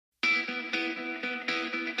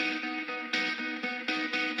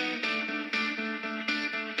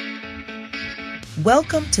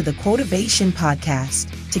Welcome to the Quotivation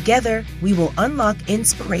podcast. Together, we will unlock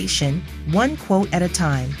inspiration, one quote at a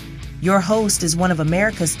time. Your host is one of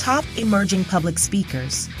America's top emerging public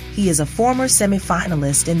speakers. He is a former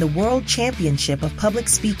semifinalist in the World Championship of Public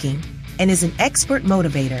Speaking and is an expert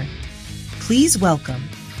motivator. Please welcome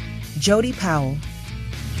Jody Powell.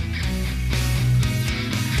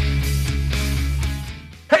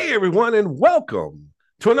 Hey, everyone, and welcome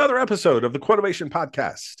to another episode of the Quotivation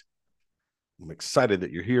podcast. I'm excited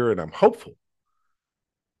that you're here, and I'm hopeful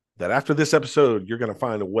that after this episode, you're going to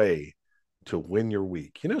find a way to win your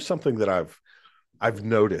week. You know, something that I've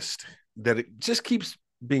noticed that it just keeps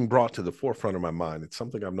being brought to the forefront of my mind. It's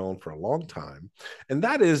something I've known for a long time, and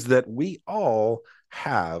that is that we all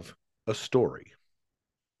have a story.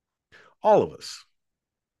 All of us.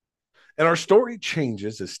 And our story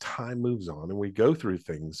changes as time moves on, and we go through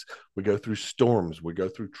things. We go through storms. We go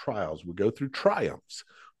through trials. We go through triumphs.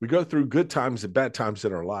 We go through good times and bad times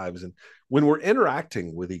in our lives. And when we're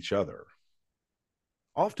interacting with each other,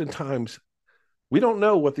 oftentimes we don't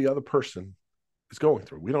know what the other person is going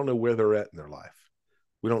through. We don't know where they're at in their life.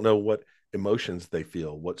 We don't know what emotions they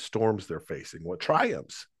feel, what storms they're facing, what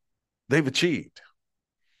triumphs they've achieved.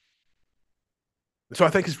 And so I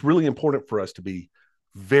think it's really important for us to be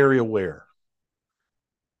very aware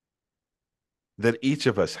that each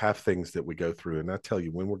of us have things that we go through. And I tell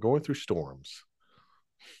you, when we're going through storms,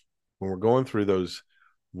 when we're going through those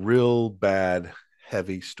real bad,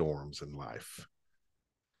 heavy storms in life,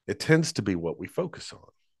 it tends to be what we focus on.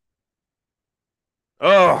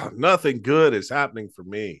 Oh, nothing good is happening for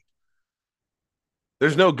me.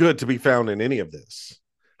 There's no good to be found in any of this.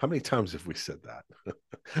 How many times have we said that?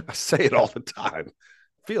 I say it all the time.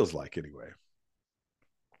 Feels like anyway.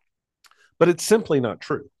 But it's simply not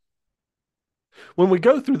true. When we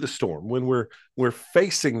go through the storm, when we're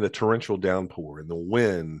facing the torrential downpour and the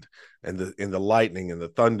wind and the lightning and the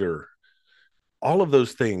thunder, all of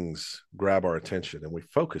those things grab our attention and we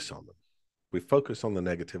focus on them. We focus on the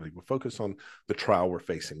negativity. We focus on the trial we're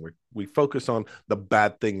facing. We focus on the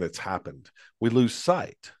bad thing that's happened. We lose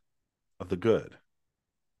sight of the good.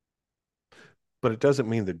 But it doesn't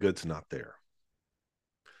mean the good's not there.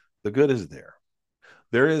 The good is there.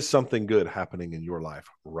 There is something good happening in your life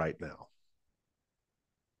right now.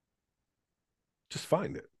 Just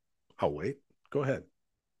find it. I'll wait. Go ahead.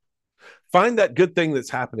 Find that good thing that's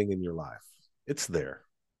happening in your life. It's there.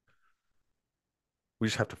 We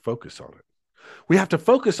just have to focus on it. We have to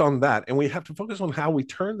focus on that, and we have to focus on how we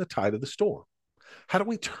turn the tide of the storm. How do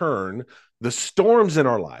we turn the storms in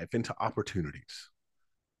our life into opportunities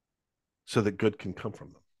so that good can come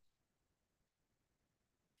from them?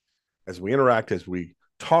 As we interact, as we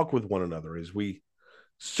talk with one another, as we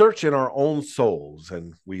search in our own souls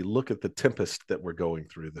and we look at the tempest that we're going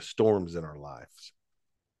through, the storms in our lives,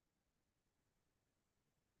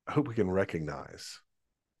 I hope we can recognize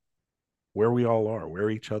where we all are,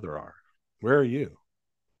 where each other are. Where are you?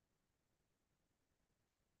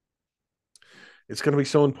 It's going to be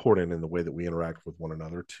so important in the way that we interact with one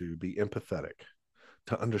another to be empathetic,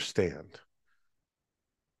 to understand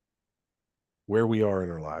where we are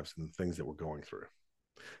in our lives and the things that we're going through,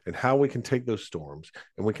 and how we can take those storms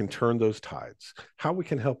and we can turn those tides, how we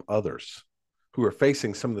can help others who are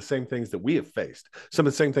facing some of the same things that we have faced, some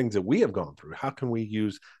of the same things that we have gone through. How can we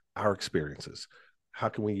use our experiences? How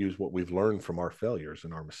can we use what we've learned from our failures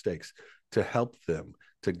and our mistakes to help them,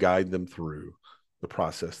 to guide them through the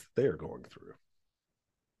process that they are going through?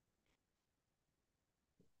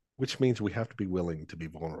 Which means we have to be willing to be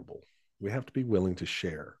vulnerable. We have to be willing to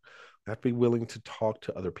share. We have to be willing to talk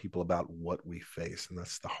to other people about what we face. And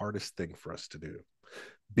that's the hardest thing for us to do,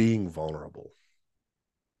 being vulnerable.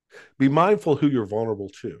 Be mindful who you're vulnerable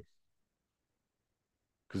to,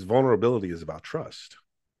 because vulnerability is about trust.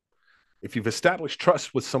 If you've established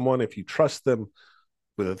trust with someone, if you trust them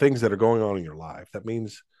with the things that are going on in your life, that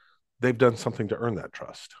means they've done something to earn that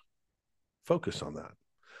trust. Focus on that.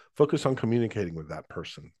 Focus on communicating with that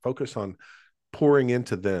person. Focus on pouring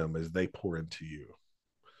into them as they pour into you.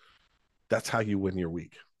 That's how you win your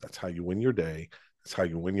week. That's how you win your day. That's how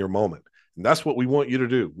you win your moment. And that's what we want you to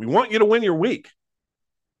do. We want you to win your week.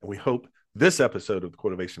 And we hope this episode of the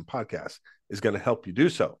Quotivation podcast is going to help you do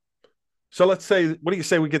so. So let's say, what do you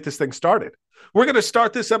say we get this thing started? We're going to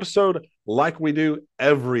start this episode like we do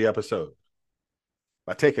every episode,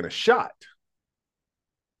 by taking a shot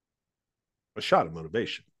of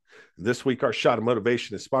motivation. And this week, our shot of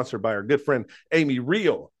motivation is sponsored by our good friend, Amy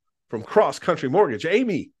Reel from Cross Country Mortgage.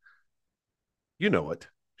 Amy, you know it.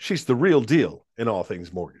 She's the real deal in all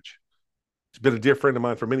things mortgage. She's been a dear friend of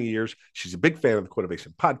mine for many years. She's a big fan of the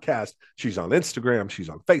Quotivation podcast. She's on Instagram. She's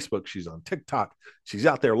on Facebook. She's on TikTok. She's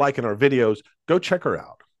out there liking our videos. Go check her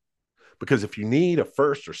out. Because if you need a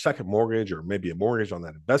first or second mortgage, or maybe a mortgage on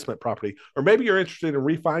that investment property, or maybe you're interested in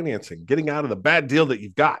refinancing, getting out of the bad deal that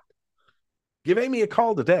you've got, give Amy a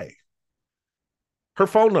call today. Her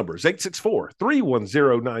phone number is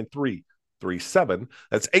 864-310-9337.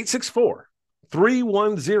 That's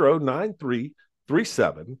 864-310-9337.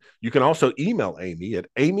 You can also email Amy at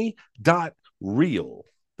amy.real.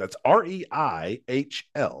 That's REIHL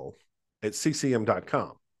at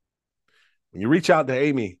ccm.com. When you reach out to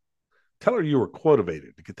Amy, tell her you were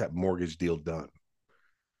quotivated to get that mortgage deal done.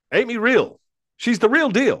 Amy Real. She's the real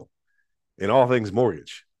deal in all things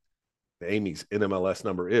mortgage. Amy's NMLS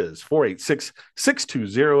number is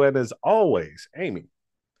 486620. And as always, Amy,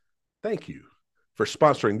 thank you for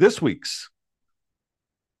sponsoring this week's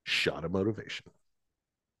Shot of Motivation.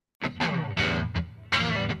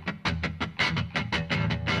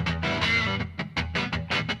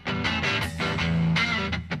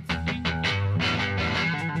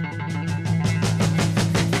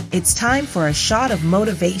 It's time for a shot of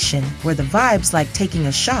motivation, where the vibe's like taking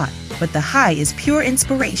a shot, but the high is pure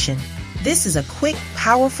inspiration. This is a quick,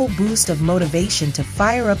 powerful boost of motivation to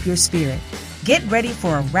fire up your spirit. Get ready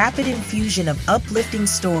for a rapid infusion of uplifting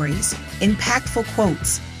stories, impactful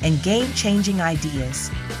quotes, and game-changing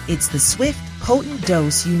ideas. It's the swift, potent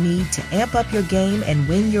dose you need to amp up your game and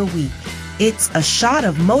win your week. It's a shot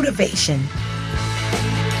of motivation.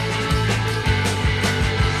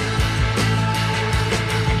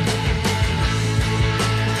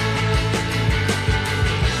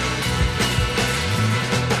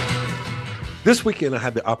 This weekend, I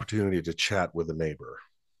had the opportunity to chat with a neighbor,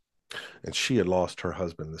 and she had lost her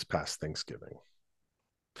husband this past Thanksgiving.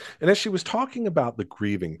 And as she was talking about the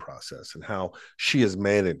grieving process and how she has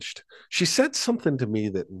managed, she said something to me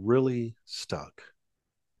that really stuck.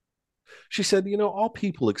 She said, all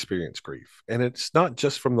people experience grief, and it's not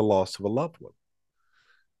just from the loss of a loved one.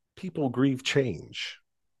 People grieve change.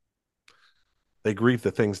 They grieve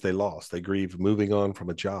the things they lost. They grieve moving on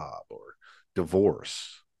from a job, or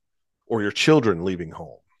divorce, or your children leaving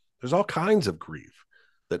home. There's all kinds of grief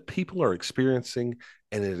that people are experiencing,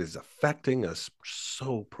 and it is affecting us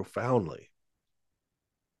so profoundly.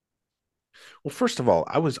 Well, first of all,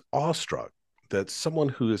 I was awestruck that someone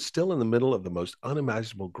who is still in the middle of the most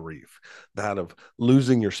unimaginable grief, that of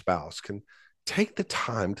losing your spouse, can take the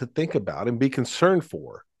time to think about and be concerned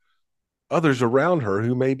for others around her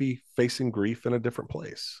who may be facing grief in a different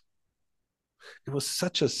place. It was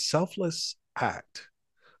such a selfless act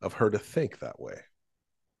of her to think that way.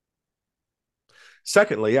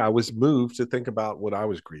 Secondly, I was moved to think about what I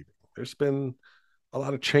was grieving. There's been a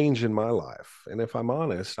lot of change in my life, and if I'm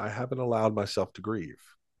honest, I haven't allowed myself to grieve.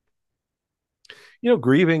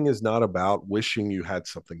 Grieving is not about wishing you had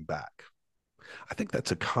something back. I think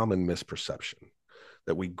that's a common misperception,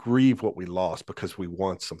 that we grieve what we lost because we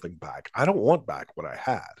want something back. I don't want back what I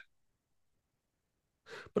had,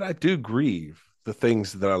 but I do grieve the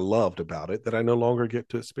things that I loved about it that I no longer get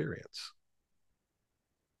to experience.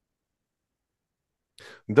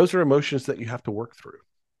 And those are emotions that you have to work through.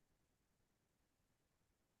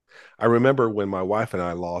 I remember when my wife and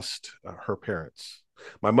I lost her parents.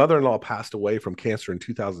 My mother-in-law passed away from cancer in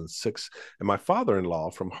 2006, and my father-in-law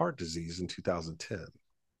from heart disease in 2010.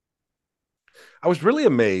 I was really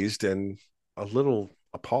amazed and a little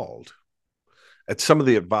appalled at some of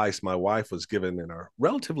the advice my wife was given in a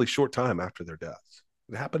relatively short time after their deaths.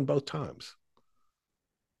 It happened both times.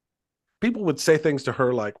 People would say things to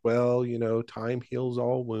her like, well, time heals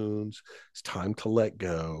all wounds. It's time to let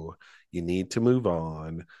go. You need to move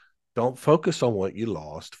on. Don't focus on what you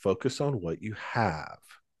lost. Focus on what you have.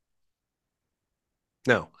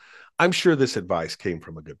 Now, I'm sure this advice came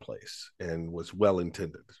from a good place and was well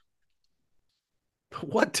intended. But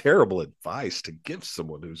what terrible advice to give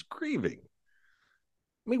someone who's grieving.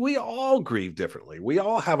 I mean, we all grieve differently. We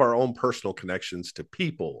all have our own personal connections to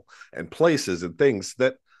people and places and things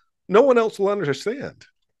that no one else will understand.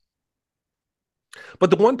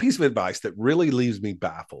 But the one piece of advice that really leaves me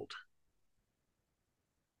baffled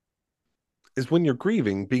is when you're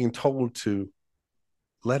grieving, being told to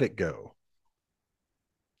let it go.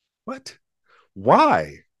 What?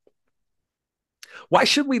 Why? Why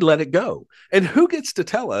should we let it go? And who gets to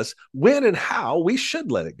tell us when and how we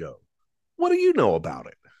should let it go? What do you know about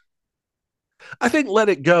it? I think let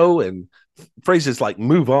it go and phrases like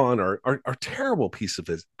move on are terrible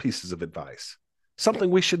pieces of advice. Something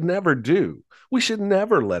we should never do. We should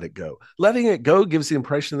never let it go. Letting it go gives the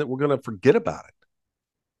impression that we're going to forget about it.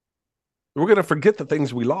 We're going to forget the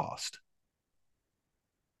things we lost.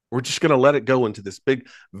 We're just going to let it go into this big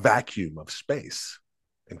vacuum of space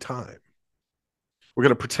and time. We're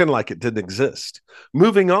going to pretend like it didn't exist.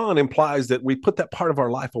 Moving on implies that we put that part of our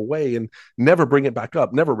life away and never bring it back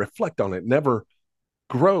up, never reflect on it, never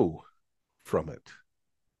grow from it.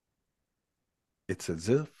 It's as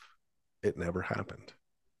if it never happened.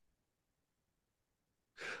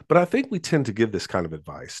 But I think we tend to give this kind of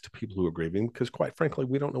advice to people who are grieving because, quite frankly,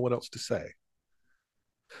 we don't know what else to say.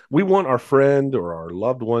 We want our friend or our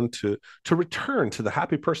loved one to return to the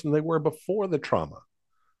happy person they were before the trauma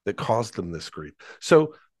that caused them this grief.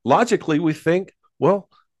 So logically, we think, well,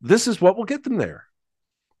 this is what will get them there.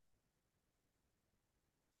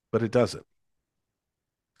 But it doesn't.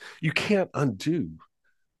 You can't undo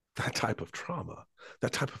that type of trauma,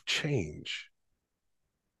 that type of change.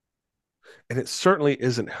 And it certainly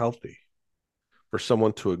isn't healthy for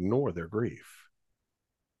someone to ignore their grief,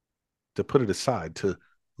 to put it aside, to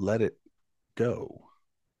let it go.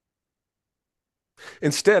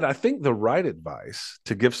 Instead, I think the right advice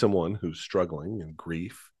to give someone who's struggling in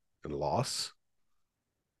grief and loss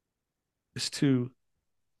is to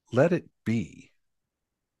let it be.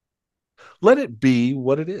 Let it be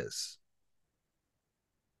what it is.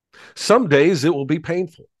 Some days it will be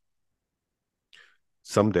painful.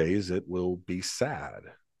 Some days it will be sad.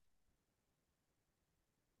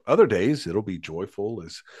 Other days it'll be joyful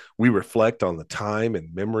as we reflect on the time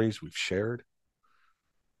and memories we've shared.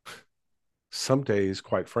 Some days,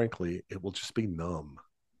 quite frankly, it will just be numb.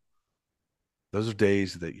 Those are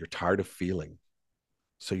days that you're tired of feeling,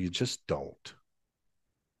 so you just don't.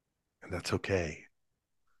 And that's okay.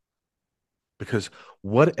 Because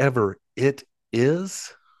whatever it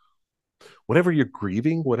is, whatever you're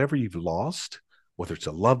grieving, whatever you've lost, whether it's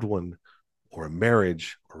a loved one or a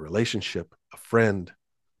marriage or a relationship, a friend,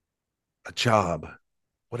 a job,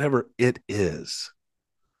 whatever it is,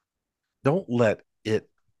 don't let it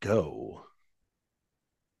go.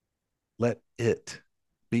 Let it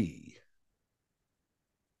be.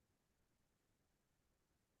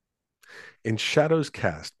 In shadows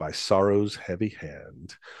cast by sorrow's heavy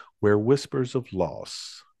hand, where whispers of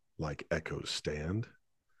loss like echoes stand,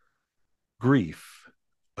 grief,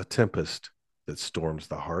 a tempest that storms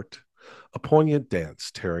the heart, a poignant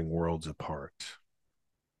dance tearing worlds apart.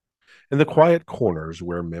 In the quiet corners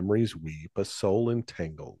where memories weep, a soul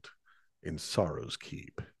entangled in sorrows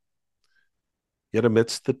keep. Yet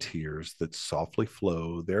amidst the tears that softly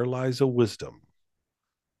flow, there lies a wisdom,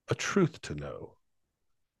 a truth to know.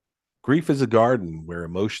 Grief is a garden where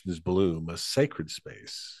emotions bloom, a sacred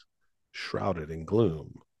space, shrouded in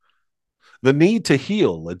gloom. The need to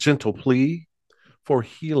heal, a gentle plea, for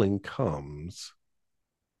healing comes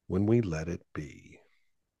when we let it be.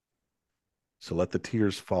 So let the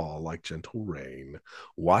tears fall like gentle rain,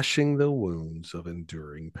 washing the wounds of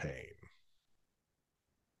enduring pain.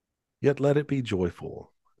 Yet let it be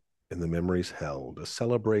joyful in the memories held, a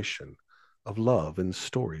celebration of love and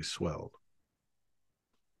stories swelled.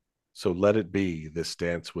 So let it be this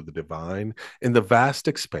dance with the divine in the vast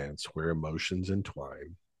expanse where emotions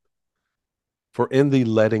entwine. For in the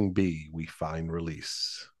letting be we find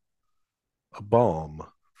release, a balm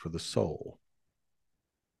for the soul,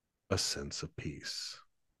 a sense of peace.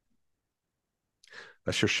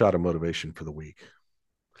 That's your shot of motivation for the week.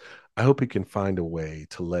 I hope you can find a way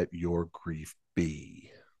to let your grief be.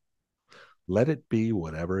 Let it be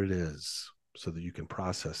whatever it is so that you can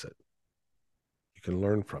process it. You can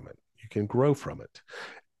learn from it. You can grow from it.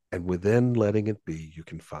 And within letting it be, you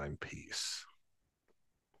can find peace.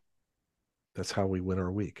 That's how we win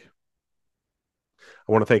our week.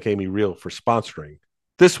 I want to thank Amy Reel for sponsoring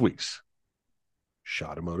this week's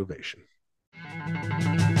Shot of Motivation.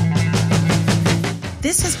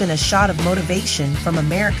 This has been a shot of motivation from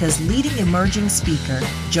America's leading emerging speaker,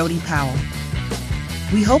 Jody Powell.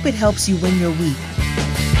 We hope it helps you win your week.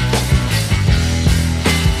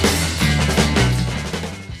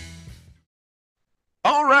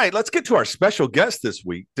 All right, let's get to our special guest this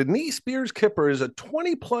week. Denise Beers-Kiepper is a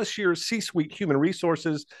 20-plus year C-suite human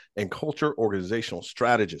resources and culture organizational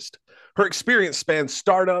strategist. Her experience spans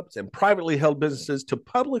startups and privately held businesses to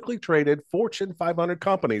publicly traded Fortune 500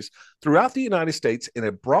 companies throughout the United States in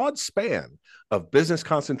a broad span of business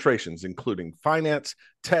concentrations, including finance,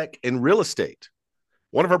 tech, and real estate.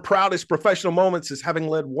 One of her proudest professional moments is having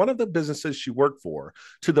led one of the businesses she worked for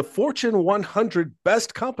to the Fortune 100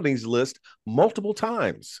 Best Companies list multiple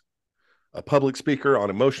times. A public speaker on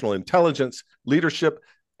emotional intelligence, leadership,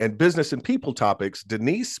 and business and people topics,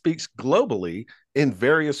 Denise speaks globally in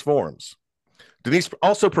various forms. Denise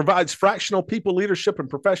also provides fractional people leadership and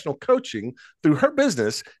professional coaching through her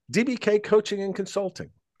business, DBK Coaching and Consulting.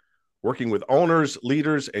 Working with owners,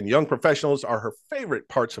 leaders, and young professionals are her favorite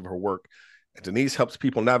parts of her work. And Denise helps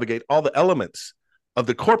people navigate all the elements of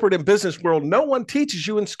the corporate and business world no one teaches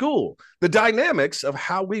you in school, the dynamics of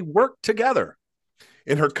how we work together.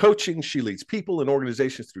 In her coaching, she leads people and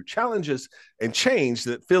organizations through challenges and change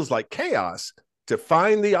that feels like chaos to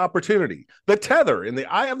find the opportunity, the tether in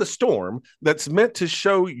the eye of the storm that's meant to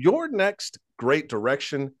show your next great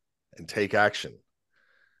direction and take action.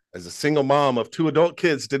 As a single mom of two adult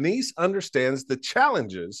kids, Denise understands the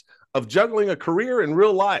challenges of juggling a career in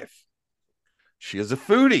real life. She is a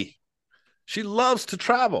foodie. She loves to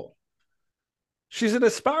travel. She's an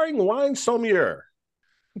aspiring wine sommelier,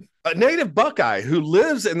 a native Buckeye who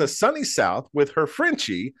lives in the sunny South with her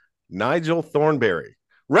Frenchie, Nigel Thornberry,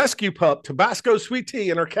 rescue pup, Tabasco sweet tea,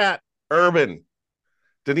 and her cat, Urban.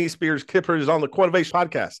 Denise Beers-Kiepper is on the Quotivation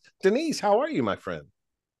podcast. Denise, how are you, my friend?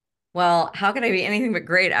 Well, how could I be anything but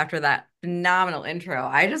great after that phenomenal intro?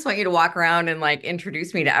 I just want you to walk around and like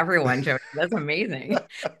introduce me to everyone, Jody. That's amazing.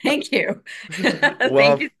 Thank you. Thank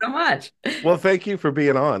well, you so much. well, thank you for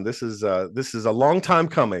being on. This is a long time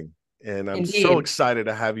coming, and I'm so Indeed. excited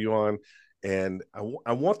to have you on. And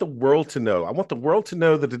I want the world to know. I want the world to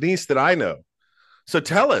know the Denise that I know. So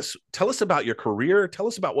tell us about your career. Tell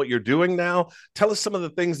us about what you're doing now. Tell us some of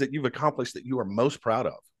the things that you've accomplished that you are most proud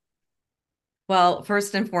of. Well,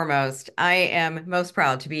 first and foremost, I am most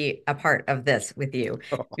proud to be a part of this with you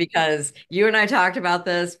because you and I talked about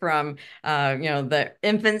this from, the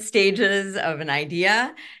infant stages of an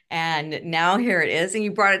idea, and now here it is, and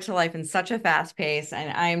you brought it to life in such a fast pace,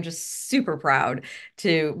 and I am just super proud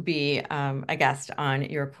to be a guest on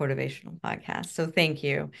your Quotivational podcast. So thank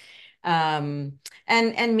you. Um,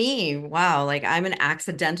 and me, wow, like I'm an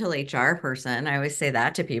accidental HR person. I always say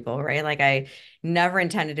that to people, right? Like I never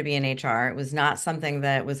intended to be in HR. It was not something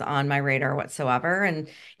that was on my radar whatsoever. And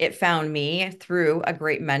it found me through a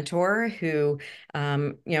great mentor who,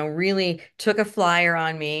 really took a flyer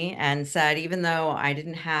on me and said, even though I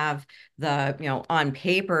didn't have the, on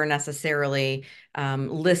paper necessarily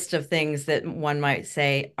list of things that one might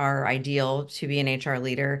say are ideal to be an HR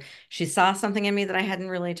leader, she saw something in me that I hadn't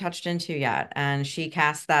really touched into yet. And she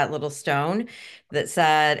cast that little stone that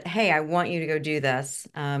said, hey, I want you to go do this.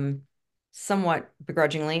 Somewhat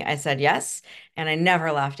begrudgingly, I said yes, and I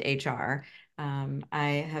never left HR.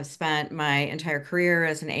 I have spent my entire career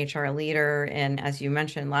as an HR leader in, as you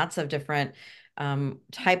mentioned, lots of different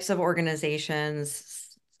types of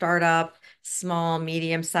organizations, startup, small,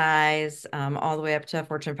 medium size, all the way up to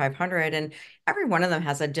Fortune 500. And every one of them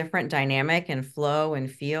has a different dynamic and flow and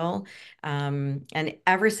feel. And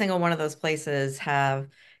every single one of those places have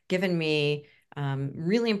given me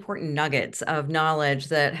really important nuggets of knowledge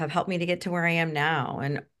that have helped me to get to where I am now.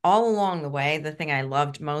 And all along the way, the thing I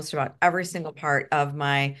loved most about every single part of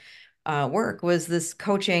my work was this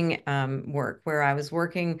coaching work where I was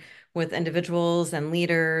working with individuals and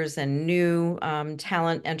leaders and new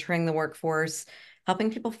talent entering the workforce, helping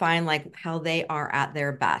people find like how they are at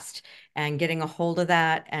their best and getting a hold of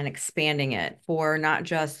that and expanding it for not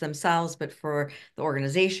just themselves, but for the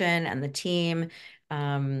organization and the team.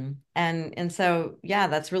 And so, yeah,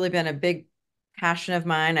 that's really been a big passion of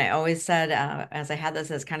mine. I always said, as I had this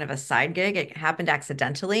as kind of a side gig, it happened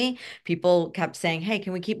accidentally. People kept saying, hey,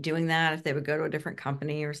 can we keep doing that if they would go to a different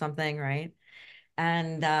company or something, right?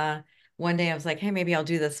 And one day I was like, hey, maybe I'll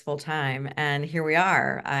do this full time. And here we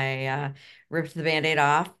are. I ripped the Band-Aid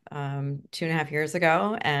off 2.5 years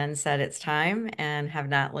ago and said it's time and have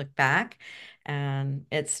not looked back. And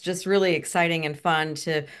it's just really exciting and fun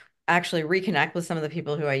to actually reconnect with some of the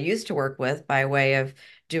people who I used to work with by way of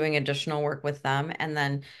doing additional work with them. And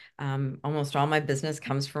then almost all my business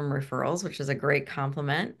comes from referrals, which is a great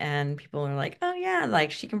compliment. And people are like, oh, yeah,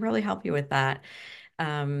 like she can probably help you with that.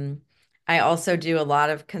 Um, I also do a lot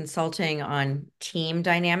of consulting on team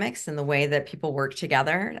dynamics and the way that people work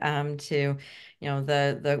together.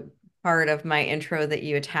 The part of my intro that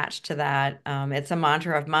you attached to that. It's a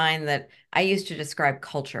mantra of mine that I use to describe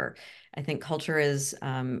culture. I think culture is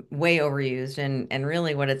way overused, and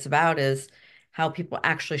really what it's about is how people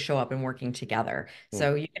actually show up and working together. Hmm.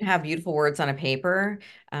 So you can have beautiful words on a paper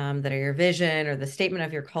that are your vision or the statement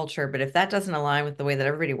of your culture, but if that doesn't align with the way that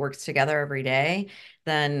everybody works together every day,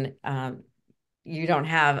 then you don't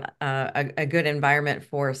have a good environment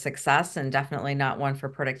for success, and definitely not one for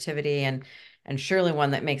productivity, and surely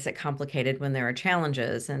one that makes it complicated when there are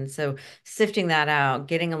challenges. And so sifting that out,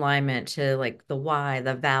 getting alignment to like the why,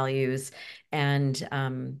 the values, and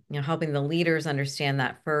helping the leaders understand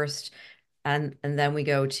that first. And then we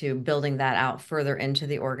go to building that out further into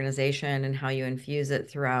the organization and how you infuse it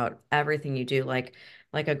throughout everything you do, like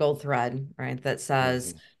a gold thread, right? That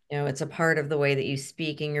says, Mhm. It's a part of the way that you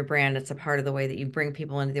speak in your brand. It's a part of the way that you bring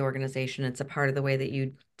people into the organization. It's a part of the way that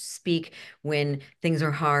you speak when things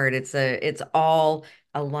are hard. It's all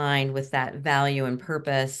aligned with that value and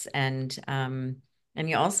purpose. And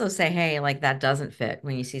you also say, hey, like that doesn't fit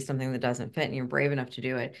when you see something that doesn't fit and you're brave enough to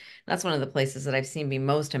do it. That's one of the places that I've seen be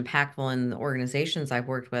most impactful in the organizations I've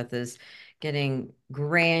worked with is getting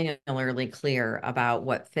granularly clear about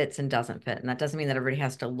what fits and doesn't fit. And that doesn't mean that everybody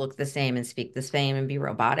has to look the same and speak the same and be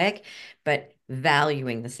robotic, but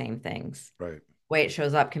valuing the same things. Right. The way it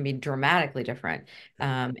shows up can be dramatically different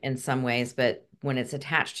Yeah. in some ways, but when it's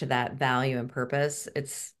attached to that value and purpose,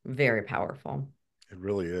 it's very powerful. It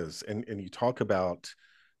really is. And you talk about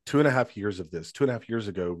 2.5 years of this, 2.5 years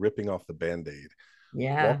ago, ripping off the Band-Aid.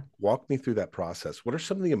 Yeah. Walk me through that process. What are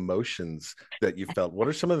some of the emotions that you felt? What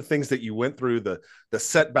are some of the things that you went through, the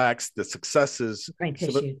setbacks, the successes? My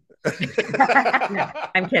Some of tissue. No,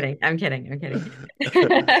 I'm kidding. I'm kidding. I'm kidding.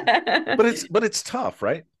 but it's tough,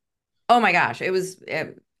 right? Oh my gosh, it was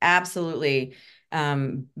absolutely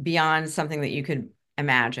beyond something that you could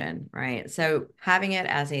imagine, right? So having it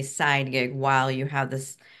as a side gig while you have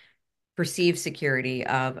this perceived security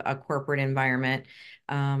of a corporate environment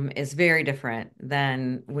is very different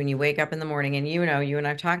than when you wake up in the morning. And you and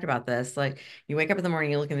I've talked about this. Like you wake up in the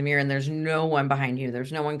morning, you look in the mirror, and there's no one behind you.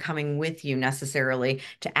 There's no one coming with you necessarily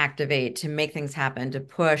to activate, to make things happen, to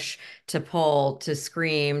push, to pull, to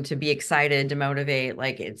scream, to be excited, to motivate.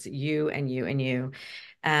 Like it's you and you and you.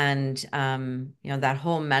 And that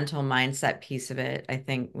whole mental mindset piece of it, I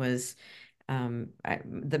think, was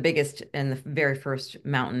the biggest and the very first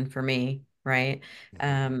mountain for me, right?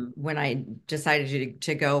 Mhm. When I decided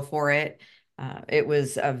to go for it, it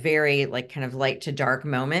was a very like kind of light to dark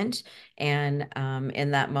moment. And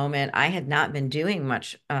in that moment, I had not been doing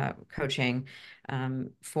much coaching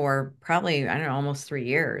for probably, I don't know, almost 3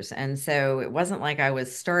 years. And so it wasn't like I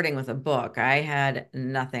was starting with a book. I had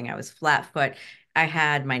nothing. I was flat foot. I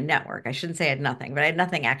had my network. I shouldn't say I had nothing, but I had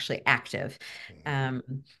nothing actually active. Mhm.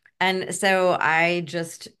 Um, and so I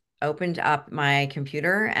just opened up my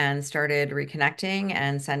computer and started reconnecting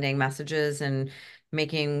and sending messages and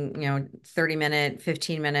making, 30-minute,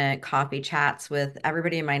 15-minute coffee chats with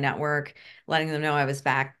everybody in my network, letting them know I was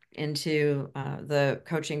back into the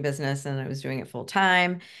coaching business and I was doing it full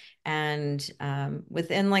time. And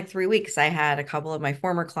within like 3 weeks, I had a couple of my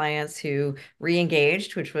former clients who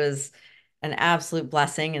re-engaged, which was an absolute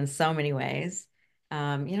blessing in so many ways.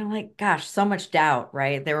 Like, gosh, so much doubt,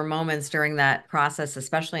 right? There were moments during that process,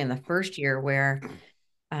 especially in the first year, where,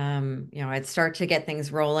 I'd start to get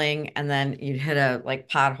things rolling and then you'd hit a like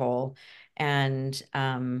pothole. And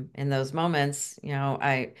in those moments,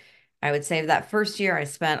 I would say that first year I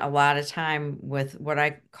spent a lot of time with what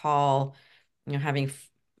I call, having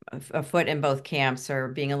a foot in both camps or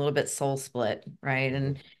being a little bit soul split, right?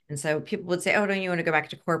 Mhm. And so people would say, "Oh, don't you want to go back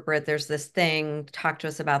to corporate? There's this thing. Talk to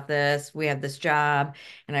us about this. We have this job."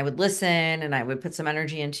 And I would listen and I would put some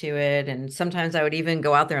energy into it. And sometimes I would even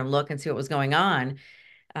go out there and look and see what was going on,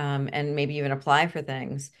 and maybe even apply for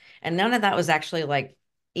things. And none of that was actually like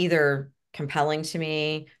either compelling to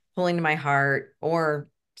me, pulling to my heart, or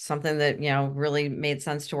something that, really made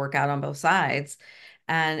sense to work out on both sides.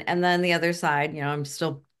 And then the other side, I'm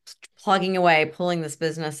still plugging away, pulling this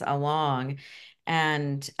business along.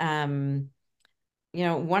 And one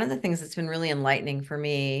of the things that's been really enlightening for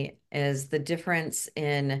me is the difference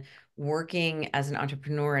in working as an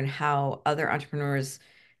entrepreneur and how other entrepreneurs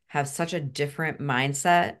have such a different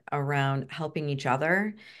mindset around helping each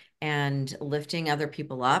other and lifting other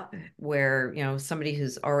people up, where, somebody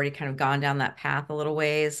who's already kind of gone down that path a little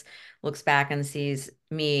ways looks back and sees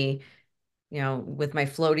me, with my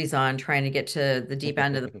floaties on, trying to get to the deep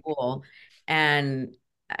end of the pool and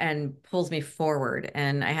pulls me forward.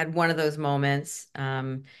 And I had one of those moments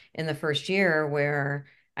in the first year where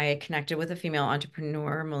I had connected with a female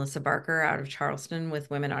entrepreneur, Melissa Barker, out of Charleston with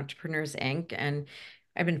Women Entrepreneurs Inc. And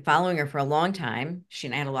I've been following her for a long time. She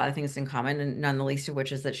and I had a lot of things in common, and none the least of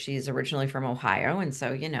which is that she's originally from Ohio. And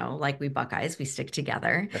so, like we Buckeyes, we stick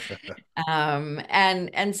together.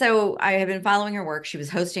 And so I have been following her work. She was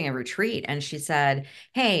hosting a retreat and she said,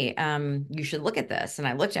 "Hey, you should look at this." And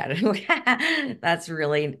I looked at it. That's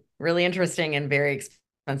really, really interesting and very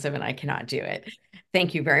expensive, and I cannot do it.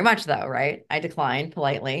 Thank you very much, though, right? I declined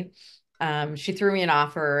politely. She threw me an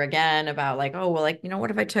offer again about like, oh, well, like,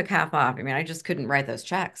 what if I took half off? I mean, I just couldn't write those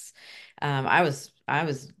checks. I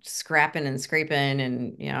was scrapping and scraping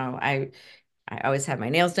and, I always had my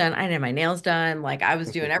nails done. I didn't have my nails done. Like I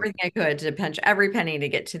was doing everything I could to pinch every penny to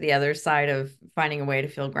get to the other side of finding a way to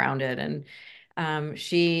feel grounded. And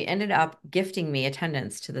she ended up gifting me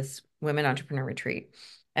attendance to this women entrepreneur retreat.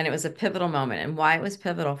 And it was a pivotal moment. And why it was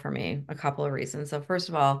pivotal for me, a couple of reasons. So, first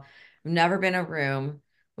of all, I've never been in a room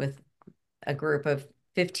with a group of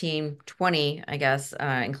 15, 20, I guess,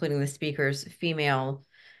 including the speakers, female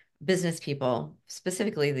business people,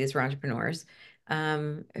 specifically these were entrepreneurs,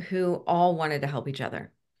 who all wanted to help each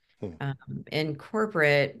other. Hmm. In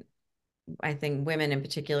corporate, I think women in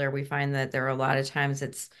particular, we find that there are a lot of times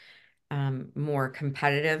it's more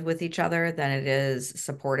competitive with each other than it is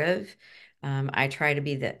supportive.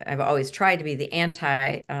 I've always tried to be the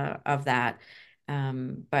anti of that.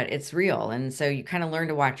 But it's real. And so you kind of learn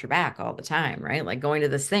to watch your back all the time, right? Like going to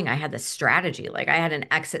this thing, I had this strategy, like I had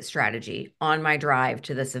an exit strategy on my drive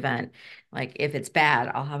to this event. Like if it's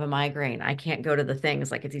bad, I'll have a migraine. I can't go to the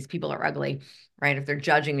things like if these people are ugly, right? If they're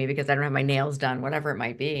judging me because I don't have my nails done, whatever it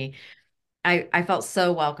might be. I felt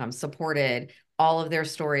so welcome, supported. All of their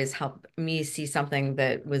stories helped me see something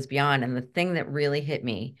that was beyond. And the thing that really hit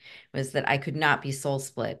me was that I could not be soul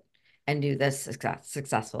split and do this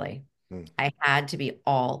successfully. Hmm. I had to be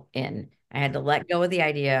all in. I had Yeah. to let go of the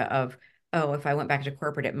idea of, oh, if I went back to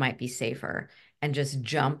corporate, it might be safer, and just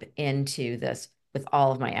jump into this with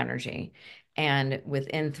all of my energy. And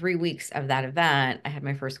within 3 weeks of that event, I had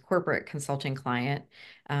my first corporate consulting client,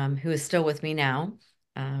 who is still with me now,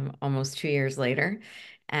 almost 2 years later.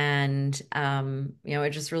 And, it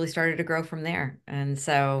just really started to grow from there. And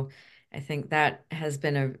so I think that has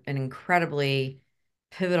been an incredibly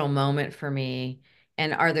pivotal moment for me.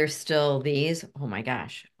 And are there still these? Oh my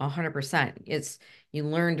gosh, 100%. You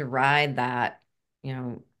learn to ride that,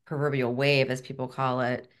 proverbial wave, as people call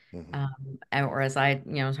it, Hmm. or as I,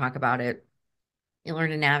 talk about it, you learn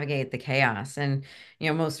to navigate the chaos. And,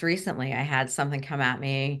 most recently I had something come at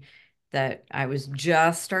me that I was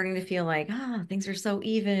just starting to feel like, things are so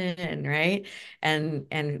even, right?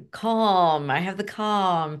 And calm. I have the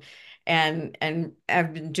calm. And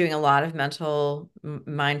I've been doing a lot of mental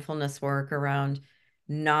mindfulness work around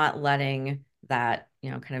not letting that,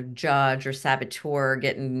 kind of judge or saboteur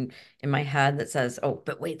get in my head that says, oh,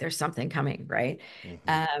 but wait, there's something coming, right? Hmm.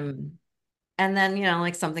 Um, and then,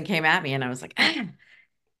 like something came at me and I was like, ah.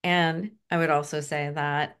 And I would also say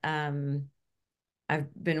that I've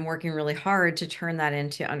been working really hard to turn that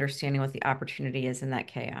into understanding what the opportunity is in that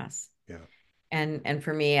chaos. Yeah. And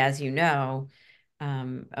for me, as you know,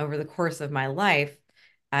 over the course of my life,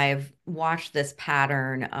 I've watched this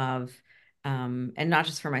pattern of, and not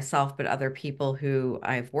just for myself, but other people who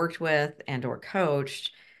I've worked with and or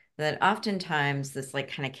coached, that oftentimes this like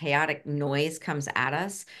kind of chaotic noise comes at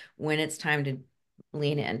us when it's time to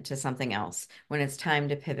lean into something else, when it's time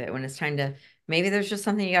to pivot, when it's time to, maybe there's just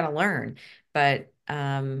something you got to learn. But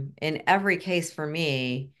in every case for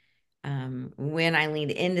me, when I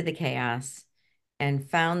leaned into the chaos and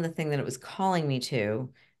found the thing that it was calling me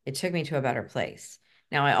to, it took me to a better place.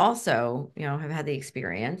 Now, I also, have had the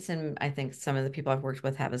experience, and I think some of the people I've worked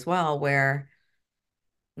with have as well, where,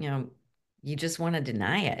 you know, you just want to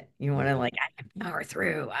deny it. You want to Hmm. like, I can power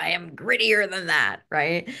through. I am grittier than that,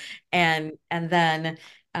 right? Yeah. And then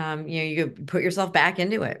you put yourself back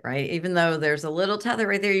into it, right? Even though there's a little tether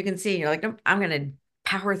right there you can see, you're like, nope, I'm gonna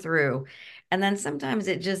power through. And then sometimes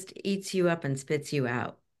it just eats you up and spits you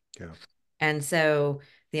out. Yeah. And so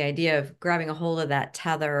the idea of grabbing a hold of that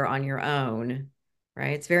tether on your own,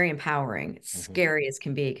 right? It's very empowering. It's Hmm. scary as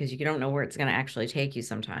can be because you don't know where it's going to actually take you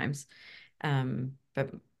sometimes. But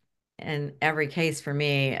in every case for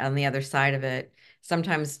me, on the other side of it,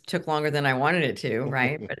 sometimes took longer than I wanted it to,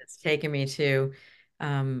 right? But it's taken me to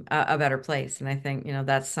a better place. And I think,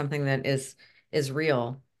 that's something that is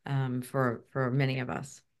real for many of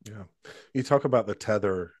us. Yeah. You talk about the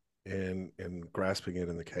tether and grasping it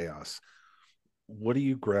in the chaos. What do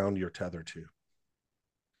you ground your tether to?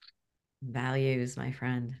 Values, my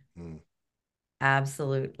friend. Mm.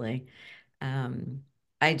 Absolutely. Um,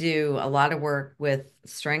 I do a lot of work with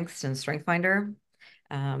strengths and strength finder.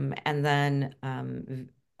 And then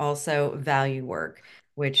also value work,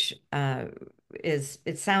 which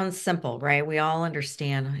it sounds simple, right? We all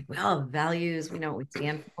understand, like, we all have values, we know what we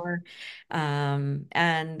stand for. And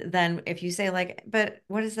then if you say, like, but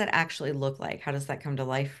what does that actually look like? How does that come to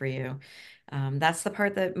life for you? That's the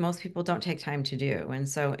part that most people don't take time to do. And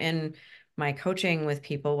so in my coaching with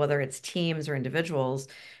people, whether it's teams or individuals,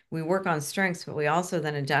 we work on strengths, but we also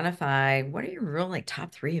then identify what are your real like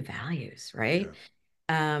top three values, Yeah. right?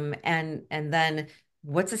 And then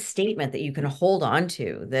what's a statement that you can hold on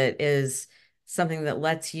to that is something that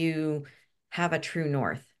lets you have a true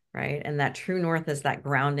north, right? And that true north is that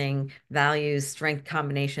grounding values strength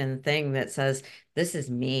combination thing that says, this is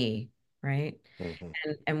me, right? Hmm.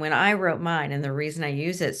 And when I wrote mine, and the reason I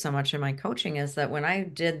use it so much in my coaching is that when I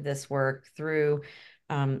did this work through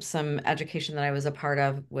some education that I was a part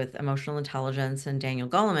of with emotional intelligence and Daniel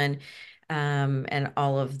Goleman, and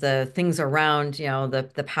all of the things around,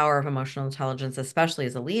 the power of emotional intelligence, especially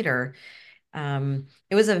as a leader.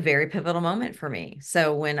 It was a very pivotal moment for me.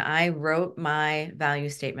 So when I wrote my value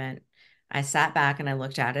statement, I sat back and I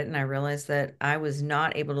looked at it and I realized that I was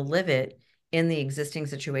not able to live it in the existing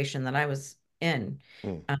situation that I was in.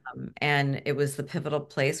 Mm. And it was the pivotal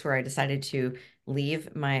place where I decided to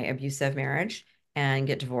leave my abusive marriage and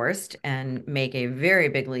get divorced and make a very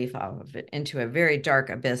big leap of it into a very dark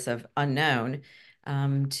abyss of unknown,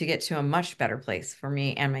 to get to a much better place for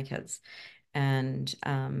me and my kids. And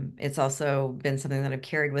it's also been something that I've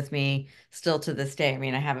carried with me still to this day. I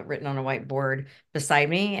mean, I have it written on a whiteboard beside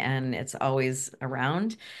me and it's always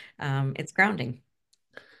around. It's grounding.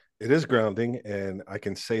 It is grounding, and I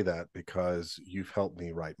can say that because you've helped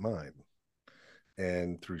me write mine.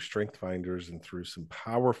 And through Strength Finders and through some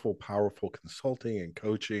powerful, powerful consulting and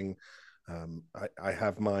coaching, I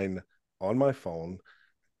have mine on my phone,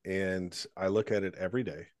 and I look at it every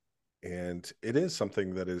day. And it is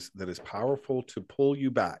something that is powerful to pull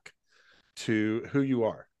you back to who you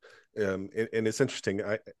are. And it's interesting.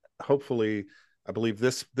 Hopefully, I believe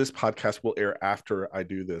this podcast will air after I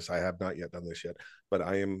do this. I have not yet done this yet, but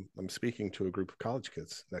I'm speaking to a group of college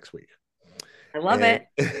kids next week, I love and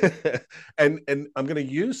it. and I'm going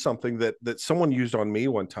to use something that someone used on me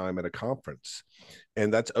one time at a conference,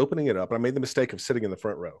 and that's opening it up. And I made the mistake of sitting in the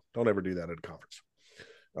front row. Don't ever do that at a conference,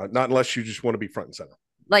 not unless you just want to be front and center.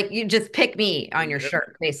 Like you just pick me on your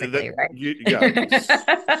shirt, That basically, you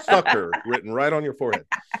got sucker written right on your forehead.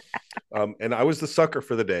 And I was the sucker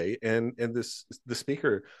for the day. And the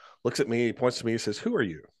speaker looks at me, he points to me, he says, "Who are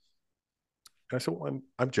you?" And I said, "Well,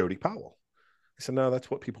 I'm Jody Powell." He said, "No, that's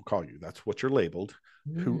what people call you. That's what you're labeled.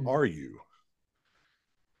 Who Mm. are you?"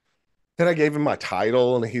 And I gave him my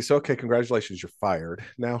title, and he said, "Okay, congratulations, you're fired.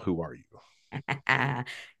 Now who are you?"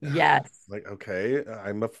 Yes. Like, okay,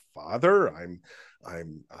 I'm a father. I'm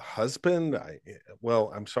a husband.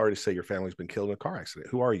 Well, I'm sorry to say your family's been killed in a car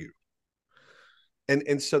accident. Who are you?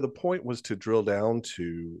 And so the point was to drill down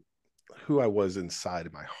to who I was inside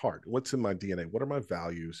of my heart. What's in my DNA? What are my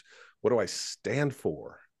values? What do I stand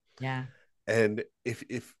for? Yeah. And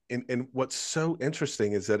and what's so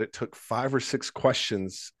interesting is that it took 5 or 6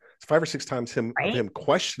 questions, 5 or 6 times Right. him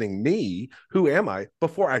questioning me, who am I,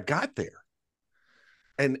 before I got there.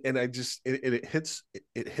 And I just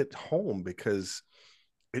it hit home because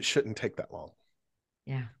it shouldn't take that long.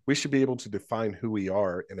 Yeah. We should be able to define who we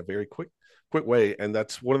are in a very quick way, and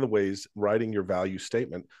that's one of the ways writing your value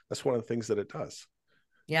statement, that's one of the things that it does.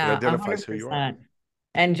 It Yeah, a identifies hundred who you are. percent.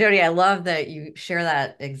 And Jody, I love that you share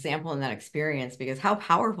that example and that experience because how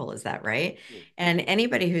powerful is that, right? And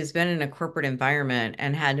anybody who's been in a corporate environment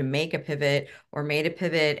and had to make a pivot or made a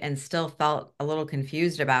pivot and still felt a little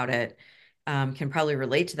confused about it, can probably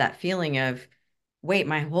relate to that feeling of, wait,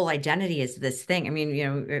 my whole identity is this thing. I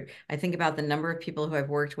mean, I think about the number of people who I've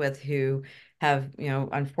worked with who have,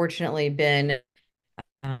 unfortunately been,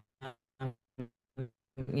 um,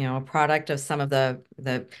 a product of some of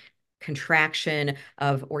the contraction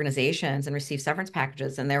of organizations and receive severance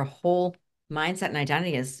packages, and their whole mindset and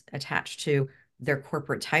identity is attached to their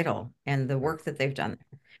corporate title and the Yeah. work that they've done.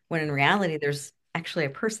 When in reality, there's actually a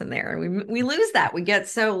person there, and we lose that. We get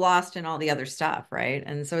so lost in all the other stuff, right?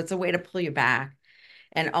 And so it's a way to pull you back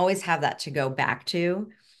and always have that to go back to.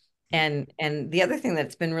 And the other thing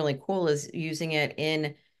that's been really cool is using it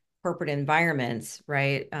in corporate environments,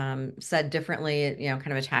 right? Said differently,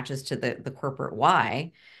 kind of attaches to the corporate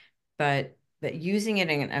why, but using it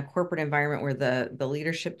in a corporate environment where the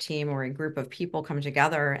leadership team or a group of people come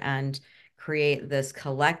together and create this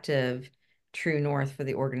collective true north for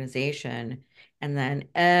the organization, and then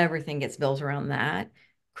everything gets built around that.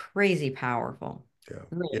 Crazy powerful, Yeah.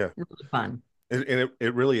 really, Yeah. really fun.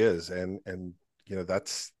 It really is. And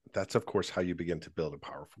that's of course how you begin to build a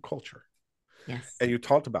powerful culture. Yes. And you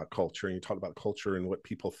talked about culture, and you talked about culture and what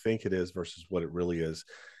people think it is versus what it really is.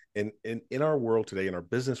 And in our world today, in our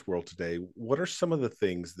business world today, what are some of the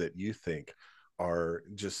things that you think are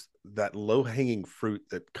just that low hanging fruit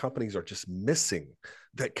that companies are just missing,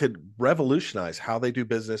 that could revolutionize how they do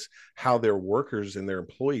business, how their workers and their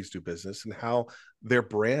employees do business, and how their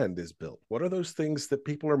brand is built? What are those things that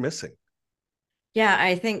people are missing? Yeah,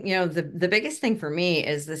 I think, the biggest thing for me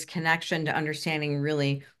is this connection to understanding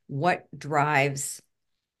really what drives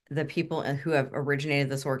the people who have originated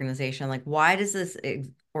this organization. Like, why does this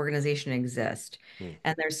organization exist? Hmm.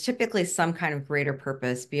 And there's typically some kind of greater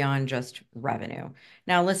purpose beyond just revenue.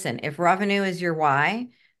 Now, listen, if revenue is your why,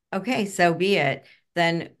 okay, so be it.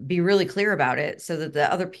 Then be really clear about it so that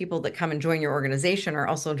the other people that come and join your organization are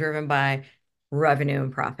also driven by revenue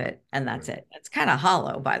and profit, and that's Right. it. It's kind of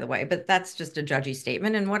hollow, by the way, but that's just a judgy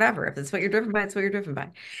statement, and whatever. If it's what you're driven by, it's what you're driven by.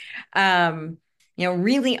 Um,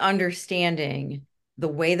 really understanding the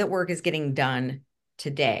way that work is getting done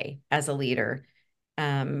today as a leader,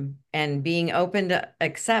 and being open to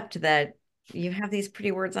accept that you have these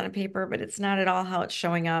pretty words on a paper, but it's not at all how it's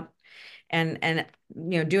showing up. And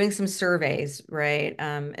doing some surveys, right,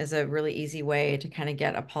 is a really easy way to kind of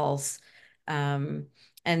get a pulse. Um,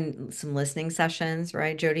 and some listening sessions,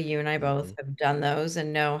 right? Jody, you and I both Mhm. have done those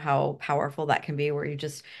and know how powerful that can be, where you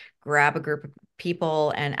just grab a group of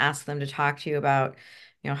people and ask them to talk to you about,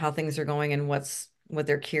 how things are going and what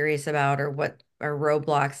they're curious about, or what are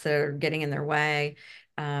roadblocks that are getting in their way.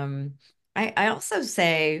 I also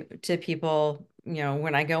say to people,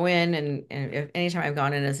 when I go in, and if anytime I've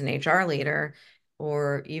gone in as an HR leader,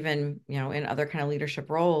 or even, in other kind of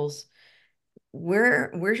leadership roles,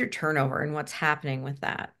 where's your turnover and what's happening with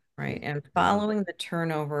that, right? And Mhm. following the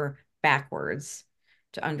turnover backwards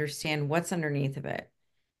to understand what's underneath of it.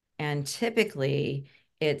 And typically,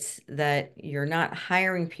 it's that you're not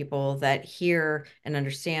hiring people that hear and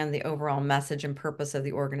understand the overall message and purpose of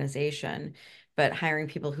the organization, but hiring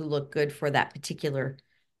people who look good for that particular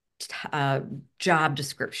uh, job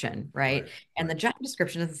description, right? Right. And the Right. job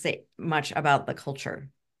description doesn't say much about the culture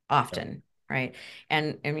Yep. often, right?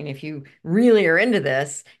 And I mean, if you really are into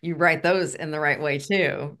this, you write those in the right way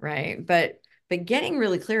too, right? But getting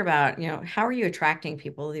really clear about, how are you attracting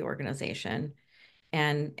people to the organization?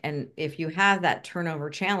 And if you have that turnover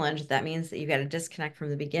challenge, that means that you got to disconnect from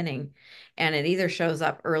the beginning. And it either shows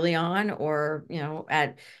up early on, or,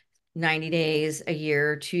 at 90 days, a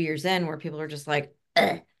year, 2 years in, where people are just like,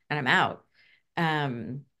 "Ugh," and I'm out.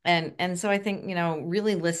 And so I think,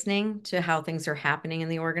 really listening to how things are happening in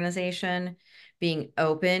the organization, being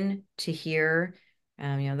open to hear,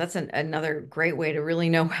 that's another great way to really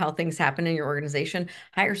know how things happen in your organization.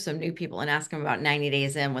 Hire some new people and ask them about 90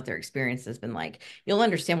 days in what their experience has been like. You'll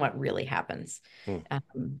understand what really happens. Hmm.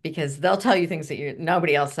 Because they'll tell you things that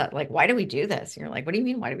nobody else said, like, why do we do this? And you're like, what do you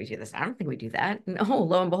mean, why do we do this? I don't think we do that. And oh,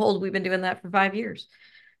 lo and behold, we've been doing that for 5 years,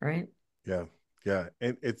 right? Yeah. Yeah.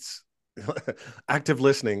 And it's active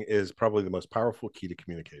listening is probably the most powerful key to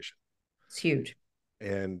communication. It's huge.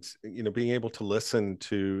 And being able to listen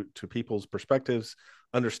to people's perspectives,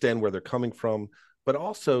 understand where they're coming from, but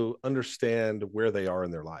also understand where they are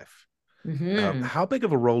in their life. Hmm. How big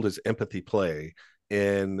of a role does empathy play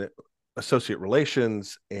in associate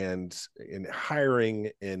relations and in hiring,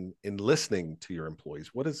 in listening to your employees?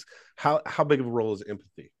 What is how big of a role is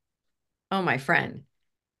empathy? Oh, my friend,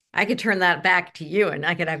 I could turn that back to you and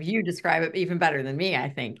I could have you describe it even better than me. I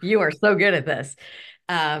think you are so good at this.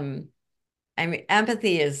 Um, I mean,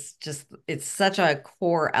 empathy is just, it's such a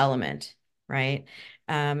core element, right?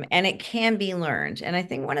 And it can be learned. And I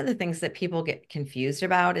think one of the things that people get confused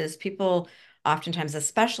about is people oftentimes,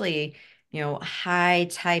 especially, high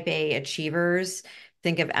type A achievers,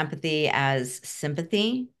 think of empathy as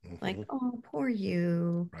sympathy, like, Mhm. oh, poor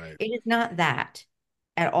you. Right. It is not that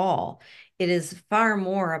at all. It is far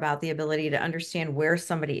more about the ability to understand where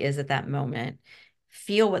somebody is at that moment,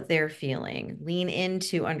 feel what they're feeling, lean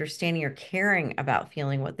into understanding or caring about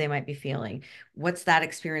feeling what they might be feeling. What's that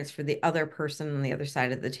experience for the other person on the other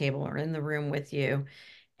side of the table or in the room with you?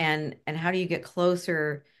 And how do you get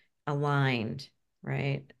closer aligned,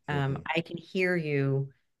 right? Hmm. I can hear you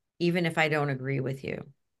even if I don't agree with you.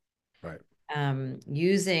 Right.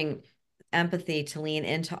 Using empathy to lean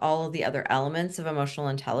into all of the other elements of emotional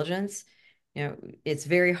intelligence. It's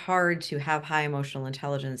very hard to have high emotional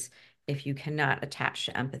intelligence if you cannot attach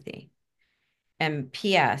to empathy. And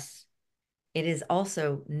P.S., it is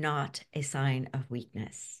also not a sign of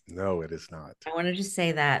weakness. No, it is not. I want to just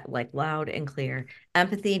say that like loud and clear.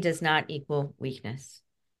 Empathy does not equal weakness.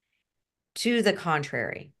 To the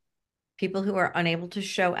contrary, people who are unable to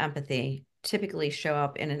show empathy typically show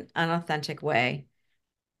up in an unauthentic way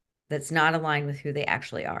that's not aligned with who they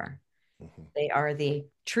actually are. Hmm. They are the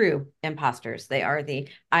true imposters. They are the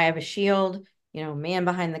I have a shield, man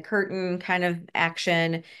behind the curtain kind of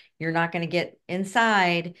action. You're not going to get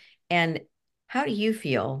inside. And how do you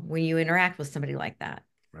feel when you interact with somebody like that?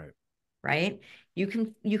 Right. Right? You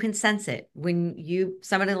can sense it when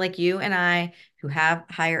somebody like you and I who have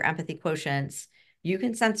higher empathy quotients, you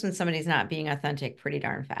can sense when somebody's not being authentic pretty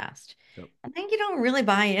darn fast. Yep. I think you don't really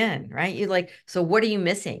buy in, right? You like, so what are you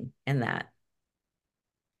missing in that?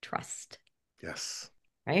 Trust, Yes.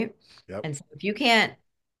 right? Yep. And so if you can't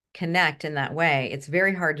connect in that way, it's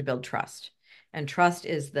very hard to build trust. And trust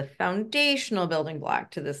is the foundational building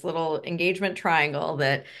block to this little engagement triangle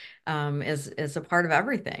that is a part of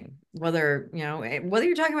everything. Whether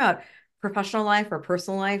you're talking about professional life or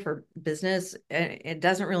personal life or business, it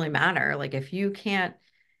doesn't really matter. Like if you can't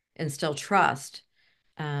instill trust,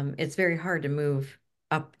 it's very hard to move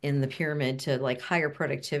up in the pyramid to like higher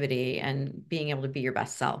productivity and being able to be your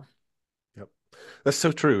best self. Yep. That's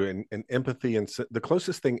so true. And empathy and the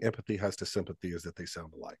closest thing empathy has to sympathy is that they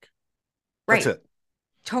sound alike. That's Right. it.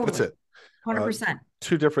 That's Totally. it. Uh, 100%.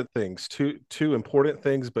 two different things, two important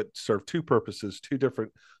things, but serve two purposes, two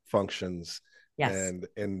different functions. Yes.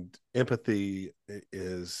 And empathy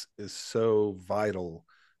is so vital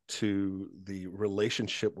to the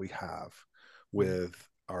relationship we have with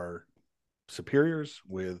our superiors,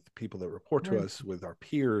 with people that report to us, with our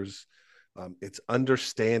peers. It's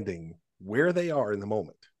understanding where they are in the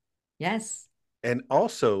moment Yes. and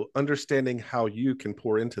also understanding how you can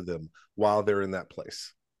pour into them while they're in that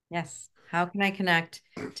place. Yes. How can I connect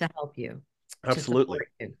to help you, to Absolutely. support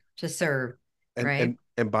you, to serve, and right? and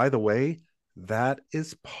and by the way, that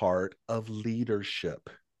is part of leadership,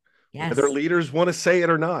 whether Yes. leaders want to say it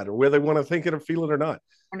or not, or whether they want to think it or feel it or not.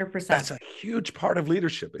 100%. That's a huge part of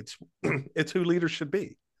leadership. It's it's who leaders should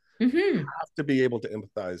be. Mm-hmm. Have to be able to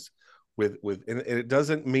empathize with and it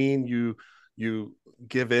doesn't mean you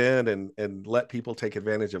give in and let people take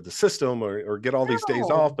advantage of the system or get all these days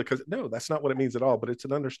off, No. because no, that's not what it means at all. But it's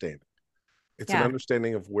an understanding. It's an Yeah.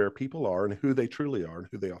 understanding of where people are and who they truly are and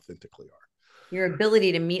who they authentically are. Your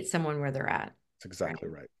ability to meet someone where they're at, That's right? exactly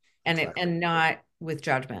right. And it, Exactly. and not with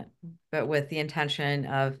judgment, but with the intention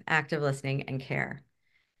of active listening and care,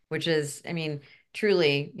 which is, I mean,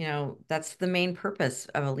 truly, that's the main purpose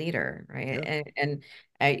of a leader, right?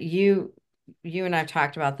 Yeah. You and I've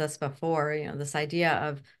talked about this before, this idea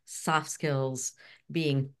of soft skills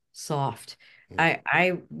being soft. Mm.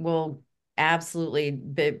 I will absolutely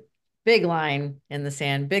big line in the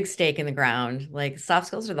sand, big stake in the ground. Like soft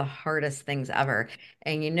skills are the hardest things ever.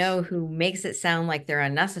 And who makes it sound like they're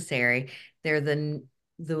unnecessary? They're the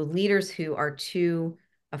leaders who are too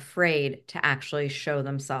afraid to actually show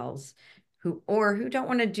themselves, who don't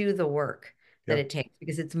want to do the work that Yeah. it takes,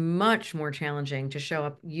 because it's much more challenging to show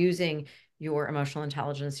up using your emotional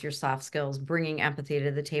intelligence, your soft skills, bringing empathy to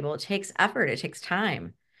the table. It takes effort, it takes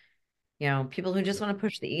time. People who just Yeah. want to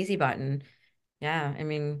push the easy button. Yeah, I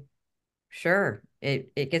mean, sure,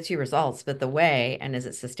 it gets you results, but the way, and is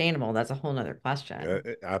it sustainable? That's a whole nother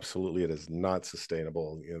question. Absolutely, it is not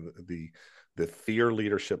sustainable. The fear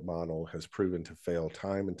leadership model has proven to fail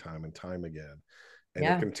time and time and time again, and it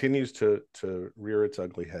Yeah, continues to rear its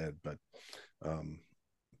ugly head. Um,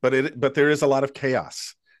 but there is a lot of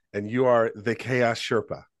chaos, and you are the chaos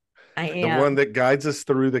Sherpa, I the one am. that guides us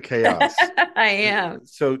through the chaos. I am.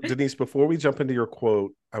 So, Denise, before we jump into your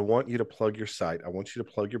quote, I want you to plug your site. I want you to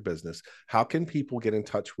plug your business. How can people get in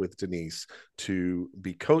touch with Denise to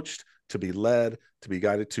be coached, to be led, to be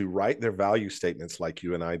guided, to write their value statements like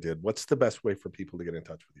you and I did? What's the best way for people to get in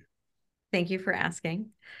touch with you? Thank you for asking.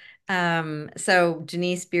 So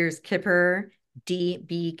Denise Beers-Kiepper,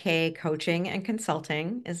 DBK Coaching and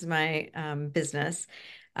Consulting is my business.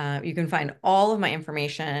 You can find all of my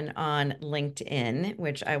information on LinkedIn,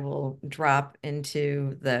 which I will drop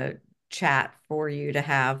into the chat for you to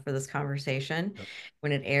have for this conversation Yep.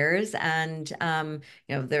 when it airs. And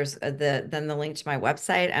there's the link to my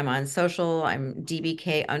website. I'm on social. I'm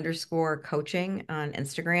DBK underscore coaching on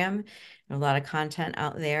Instagram. A lot of content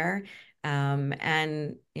out there.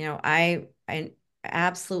 And I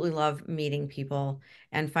absolutely love meeting people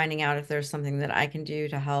and finding out if there's something that I can do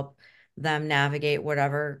to help them navigate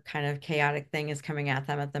whatever kind of chaotic thing is coming at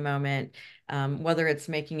them at the moment. Whether it's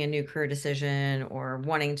making a new career decision or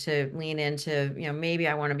wanting to lean into, maybe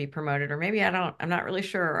I want to be promoted, or maybe I don't, I'm not really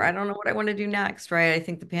sure, or I don't know what I want to do next, right? I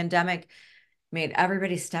think the pandemic made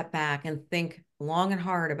everybody step back and think long and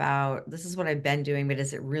hard about, this is what I've been doing, but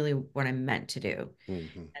is it really what I'm meant to do?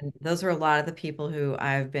 Mm-hmm. And those are a lot of the people who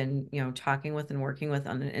I've been, talking with and working with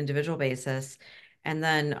on an individual basis. And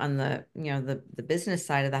then on the business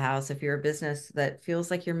side of the house, if you're a business that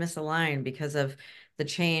feels like you're misaligned because of the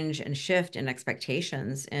change and shift in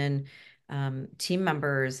expectations and team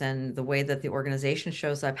members, and the way that the organization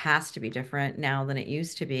shows up has to be different now than it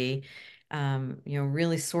used to be.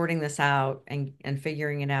 Really sorting this out and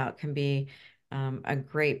figuring it out can be a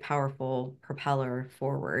great, powerful propeller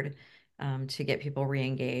forward, to get people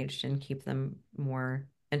re-engaged and keep them more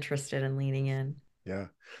interested in leaning in. Yeah.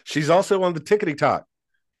 She's also on the Tickety Talk.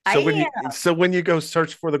 I So when you go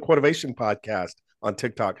search for the Quotivation podcast on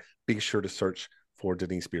TikTok, be sure to search for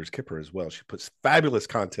Denise Beers-Kiepper as well. She puts fabulous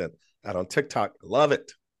content out on TikTok. Love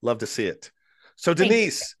it. Love to see it. So Thank you.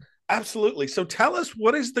 Denise, absolutely. So tell us,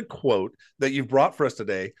 what is the quote that you've brought for us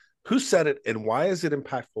today? Who said it and why is it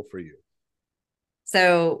impactful for you?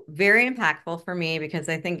 So very impactful for me because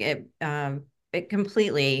I think it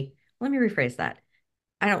completely, let me rephrase that.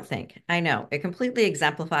 I don't think, I know it completely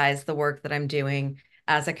exemplifies the work that I'm doing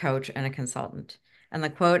as a coach and a consultant. And the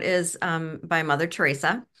quote is by Mother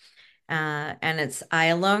Teresa. And it's, I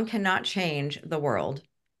alone cannot change the world,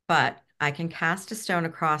 but I can cast a stone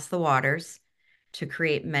across the waters to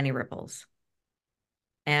create many ripples.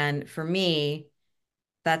 And for me,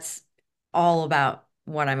 that's all about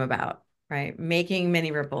what I'm about, right? Making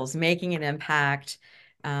many ripples, making an impact,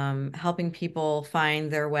 helping people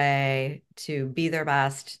find their way to be their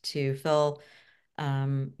best, to feel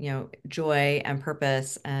joy and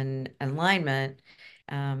purpose and alignment.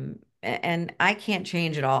 And I can't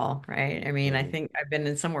change it all, right? I mean, I Mhm. think I've been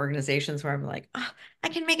in some organizations where I'm like, oh, I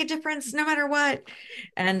can make a difference no matter what.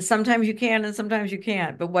 And sometimes you can, and sometimes you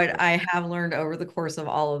can't. But what Yep. I have learned over the course of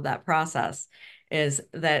all of that process is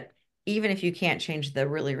that even if you can't change the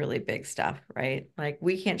really, really big stuff, right? Like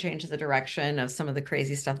we can't change the direction of some of the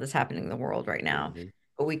crazy stuff that's happening in the world right now, Mhm.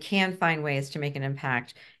 but we can find ways to make an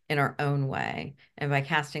impact in our own way and by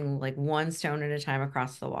casting like one stone at a time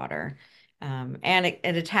across the water. And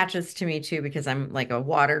it attaches to me too because I'm like a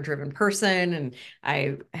water driven person and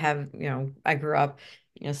I have, I grew up,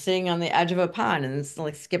 sitting on the edge of a pond and it's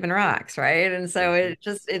like skipping rocks, right? And so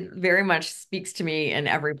Mhm. it very much speaks to me in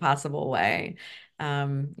every possible way.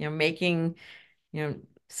 Making, you know,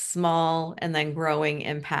 small and then growing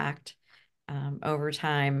impact over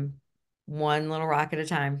time, one little rock at a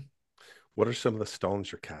time. What are some of the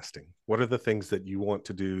stones you're casting? What are the things that you want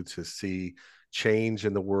to do to see change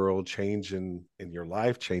in the world, change in your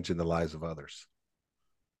life, change in the lives of others?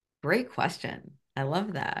 Great question. I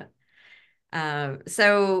love that.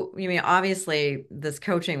 So, obviously, this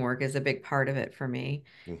coaching work is a big part of it for me.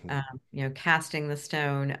 Hmm. Casting the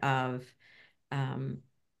stone of um,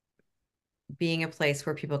 being a place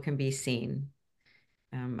where people can be seen.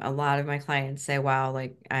 A lot of my clients say, "Wow,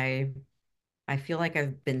 like I feel like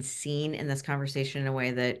I've been seen in this conversation in a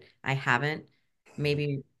way that I haven't,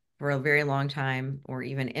 maybe for a very long time, or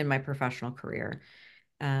even in my professional career."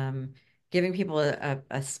 um, Giving people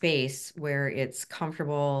a space where it's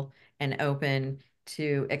comfortable and open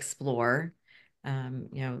to explore.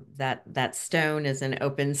 That stone is an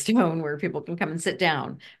open stone where people can come and sit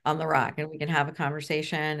down on the rock and we can have a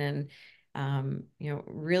conversation and,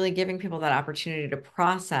 really giving people that opportunity to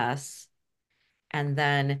process and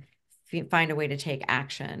then find a way to take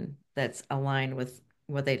action that's aligned with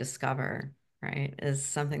what they discover, right? Is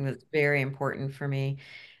something that's very important for me.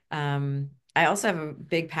 I also have a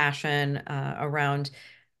big passion around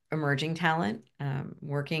emerging talent,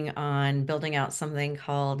 working on building out something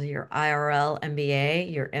called your IRL MBA,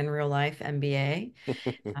 your in real life MBA.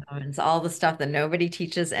 It's all the stuff that nobody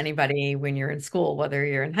teaches anybody when you're in school, whether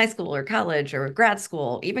you're in high school or college or grad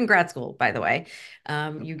school, even grad school, by the way.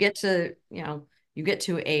 You get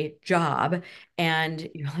to a job and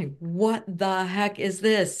you're like, what the heck is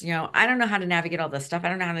this? I don't know how to navigate all this stuff. I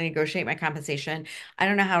don't know how to negotiate my compensation. I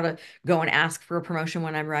don't know how to go and ask for a promotion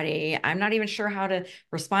when I'm ready. I'm not even sure how to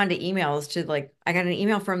respond to emails to like, I got an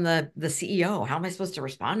email from the CEO. How am I supposed to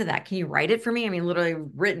respond to that? Can you write it for me? I mean, literally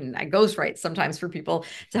written. I ghostwrite sometimes for people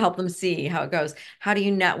to help them see how it goes. How do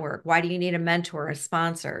you network? Why do you need a mentor, a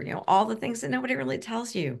sponsor? All the things that nobody really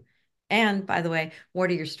tells you. And by the way, what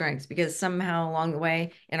are your strengths? Because somehow along the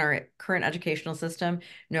way in our current educational system,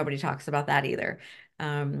 nobody talks about that either.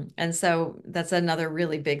 And so that's another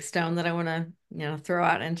really big stone that I want to, throw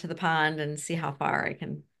out into the pond and see how far I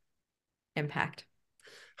can impact.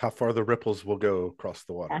 How far the ripples will go across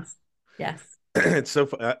the water. Yes. Yes. It's so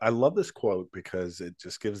I love this quote because it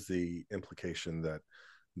just gives the implication that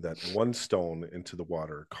one stone into the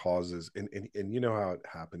water causes and you know how it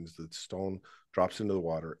happens, the stone drops into the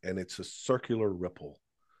water and it's a circular ripple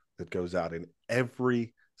that goes out in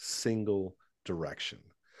every single direction.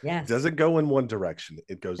 It Yes. doesn't go in one direction,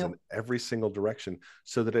 it goes in Nope. every single direction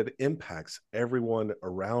so that it impacts everyone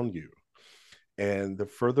around you. And the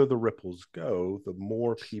further the ripples go, the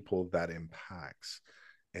more people that impacts.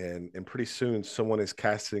 And pretty soon someone is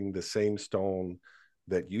casting the same stone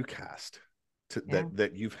that you cast Yeah.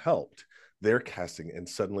 that you've helped. They're casting, and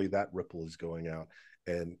suddenly that ripple is going out,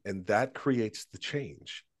 and that creates the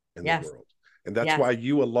change in the Yes. world. And that's Yes. why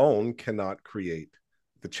you alone cannot create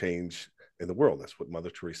the change in the world. That's what Mother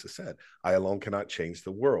Teresa said. I alone cannot change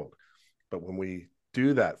the world. But when we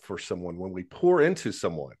do that for someone, when we pour into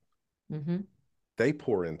someone, Hmm. they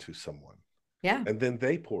pour into someone, Yeah. and then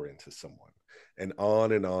they pour into someone, and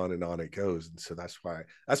on and on and on it goes. And so that's why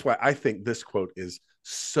I think this quote is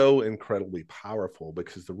so incredibly powerful,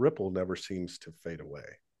 because the ripple never seems to fade away.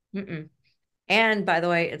 Mm-mm. And by the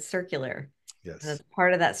way, it's circular. Yes. And as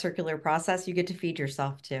part of that circular process, you get to feed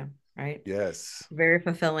yourself too, right? Yes. Very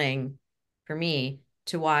fulfilling for me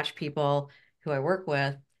to watch people who I work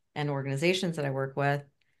with and organizations that I work with.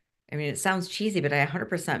 I mean, it sounds cheesy, but I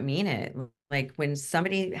 100% mean it. Like when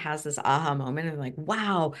somebody has this aha moment and like,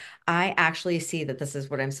 wow, I actually see that this is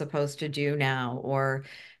what I'm supposed to do now. Or,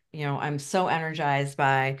 I'm so energized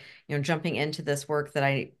by, jumping into this work that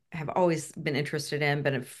I have always been interested in,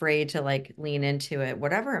 but afraid to like lean into it,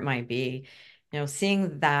 whatever it might be,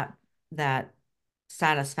 seeing that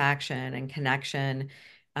satisfaction and connection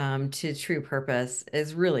to true purpose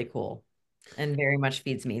is really cool and very much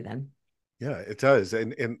feeds me then. Yeah, it does.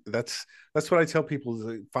 And that's what I tell people is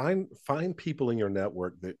that find people in your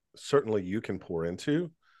network that certainly you can pour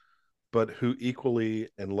into, but who equally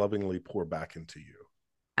and lovingly pour back into you,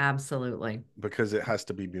 Absolutely. because it has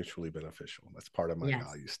to be mutually beneficial. That's part of my Yes,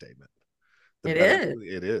 value statement. The it better is.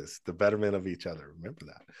 it is, the betterment of each other. Remember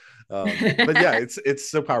that. But yeah, it's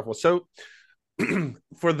so powerful. So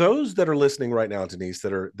for those that are listening right now, Denise,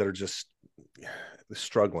 that are just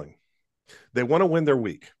struggling, they want to win their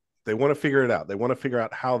week. They want to figure it out. They want to figure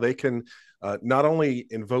out how they can not only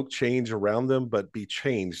invoke change around them, but be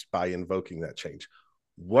changed by invoking that change.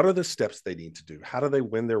 What are the steps they need to do? How do they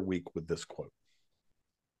win their week with this quote?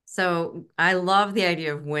 So I love the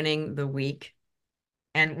idea of winning the week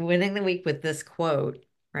and winning the week with this quote,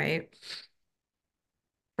 right?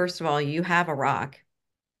 First of all, you have a rock, Mm,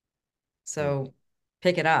 so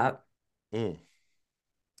pick it up. mm,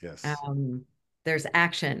 yes. Um, there's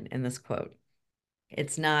action in this quote.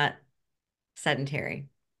 It's not sedentary.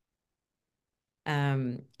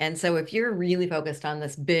 And so if you're really focused on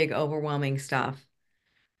this big, overwhelming stuff,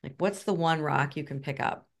 like what's the one rock you can pick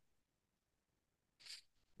up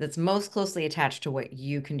that's most closely attached to what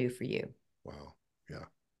you can do for you? Wow. Yeah.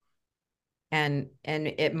 And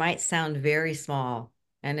it might sound very small,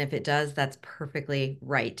 and if it does, that's perfectly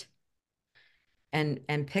right.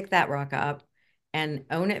 And pick that rock up and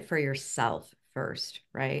own it for yourself first,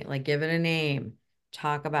 right? Like give it a name.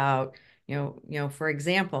 Talk about, for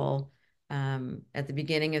example, at the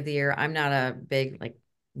beginning of the year, I'm not a big like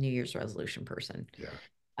New Year's resolution person. Yeah.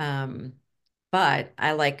 Um, but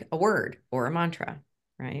I like a word or a mantra,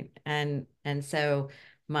 right? And so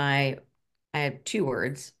my I had two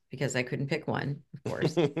words because I couldn't pick one, of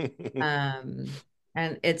course. Um,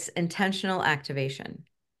 and it's intentional activation,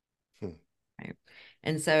 right?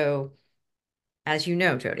 And so, as you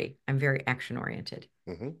know, Jody, I'm very action oriented.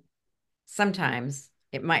 Mm-hmm. Sometimes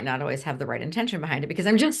it might not always have the right intention behind it because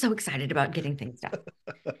I'm just so excited about getting things done.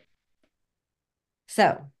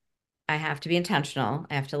 So I have to be intentional.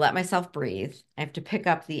 I have to let myself breathe. I have to pick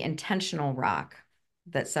up the intentional rock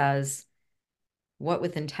that says, what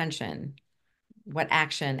with intention, what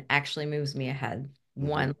action actually moves me ahead Mm-hmm.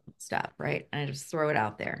 one step, right? And I just throw it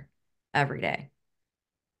out there every day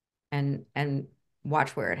and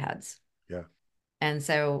watch where it heads. Yeah. And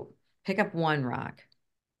so pick up one rock.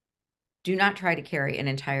 Do not try to carry an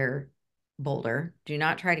entire boulder. Do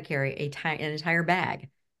not try to carry an entire bag,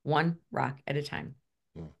 one rock at a time.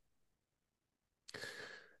 Mm.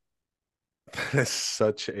 That is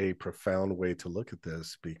such a profound way to look at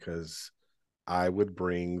this, because I would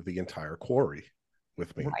bring the entire quarry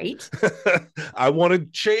with me. Right? I want to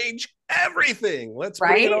change everything. Let's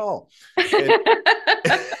bring it Right? all.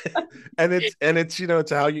 And and it's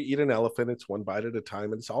it's how you eat an elephant. It's one bite at a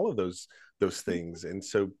time, and it's all of those things. And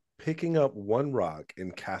so picking up one rock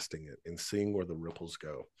and casting it and seeing where the ripples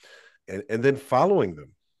go, and then following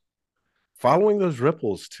those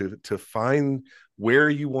ripples to find where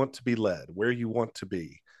you want to be led, where you want to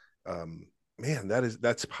be. um, Man,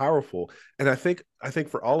 that's powerful. And I think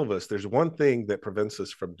for all of us, there's one thing that prevents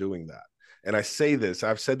us from doing that. And I've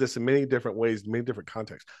said this in many different ways, many different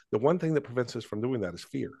contexts. The one thing that prevents us from doing that is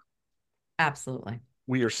fear. Absolutely.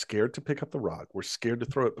 We are scared to pick up the rock, we're scared to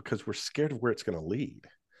throw it because we're scared of where it's going to lead,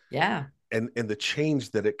 Yeah, and the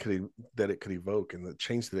change that it could evoke, and the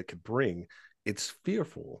change that it could bring. It's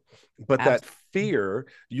fearful. But that absolutely. fear,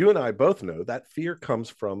 you and I both know, that fear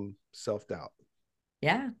comes from self-doubt.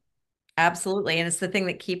 Yeah, absolutely. And it's the thing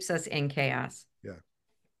that keeps us in chaos, Yeah,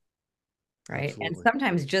 right? And absolutely.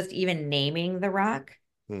 sometimes just even naming the rock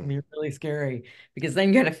Hmm. can be really scary because then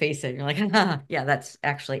you got to face it. You're like, yeah, that's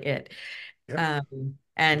actually it. Yeah.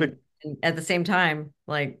 And at the same time,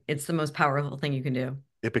 like it's the most powerful thing you can do.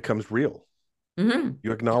 It becomes real. Hmm.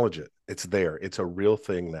 You acknowledge it. It's there. It's a real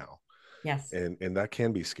thing now. Yes. And that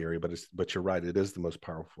can be scary, but you're right. It is the most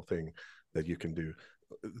powerful thing that you can do.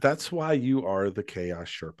 That's why you are the chaos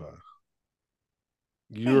Sherpa.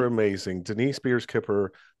 You're Thanks. amazing. Denise Beers-Kiepper,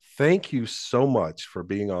 thank you so much for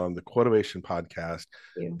being on the Quotivation podcast.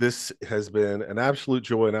 You. This has been an absolute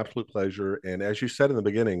joy, an absolute pleasure. And as you said in the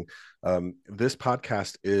beginning, this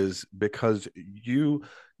podcast is because you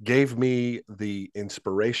gave me the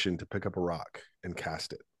inspiration to pick up a rock and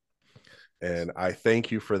cast it. And I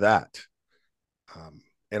thank you for that.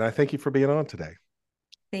 And I thank you for being on today.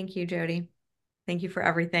 Thank you, Jody. Thank you for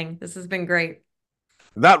everything. This has been great.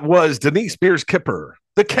 That was Denise Beers-Kiepper,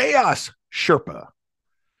 the Chaos Sherpa.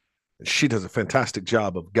 She does a fantastic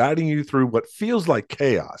job of guiding you through what feels like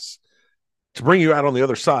chaos to bring you out on the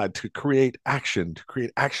other side to create action, to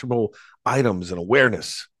create actionable items and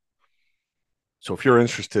awareness. So if you're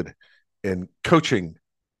interested in coaching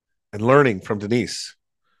and learning from Denise,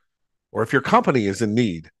 or if your company is in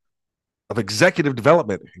need of executive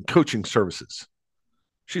development and coaching services,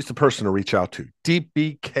 she's the person to reach out to.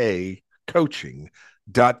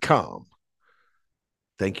 dbkcoaching.com.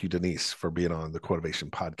 Thank you, Denise, for being on the Quotivation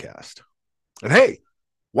podcast. And hey,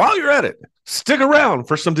 while you're at it, stick around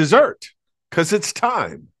for some dessert because it's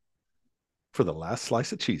time for the last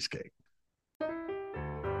slice of cheesecake.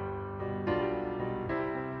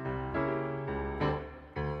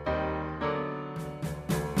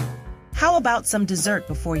 How about some dessert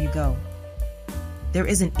before you go? There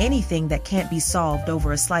isn't anything that can't be solved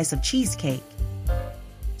over a slice of cheesecake.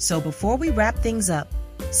 So before we wrap things up,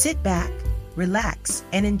 sit back, relax,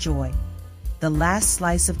 and enjoy the last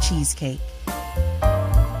slice of cheesecake.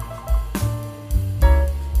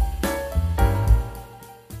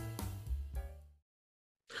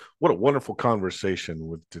 What a wonderful conversation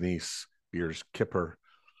with Denise Beers-Kiepper.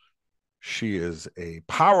 She is a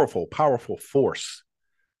powerful, powerful force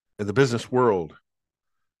in the business world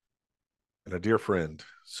and a dear friend,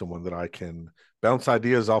 someone that I can bounce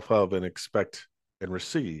ideas off of and expect and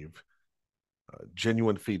receive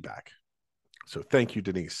genuine feedback. So thank you,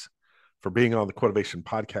 Denise, for being on the Quotivation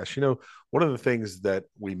podcast. You know, one of the things that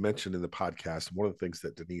we mentioned in the podcast, one of the things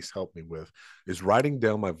that Denise helped me with is writing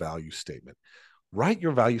down my value statement. Write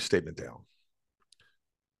your value statement down.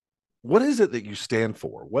 What is it that you stand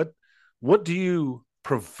for? What do you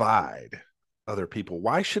provide other people?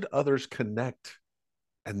 Why should others connect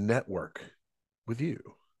and network with you?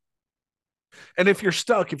 And if you're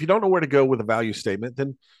stuck, if you don't know where to go with a value statement,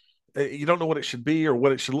 then you don't know what it should be or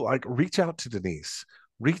what it should look like, reach out to Denise.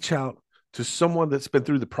 Reach out to someone that's been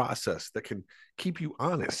through the process that can keep you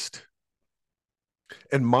honest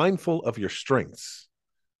and mindful of your strengths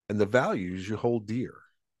and the values you hold dear.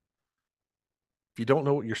 If you don't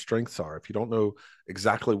know what your strengths are, if you don't know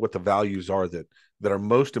exactly what the values are that are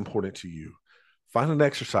most important to you, find an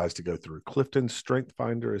exercise to go through. Clifton's Strength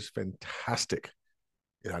Finder is fantastic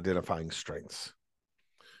in identifying strengths.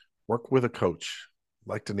 Work with a coach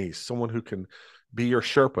like Denise, someone who can be your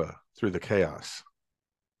Sherpa through the chaos.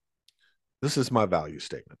 This is my value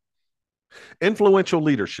statement. Influential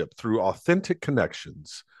leadership through authentic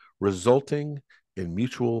connections, resulting in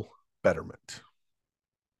mutual betterment.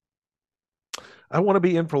 I want to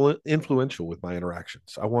be influential with my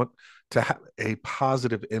interactions. I want to have a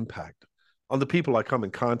positive impact on the people I come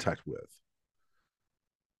in contact with.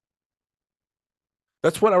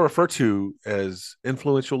 That's what I refer to as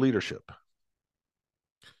influential leadership.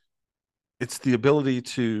 It's the ability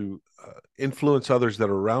to influence others that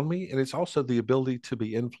are around me, and it's also the ability to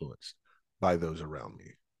be influenced by those around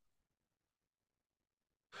me.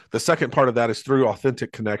 The second part of that is through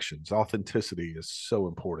authentic connections. Authenticity is so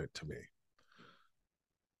important to me.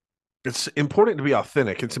 It's important to be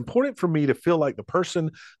authentic. It's important for me to feel like the person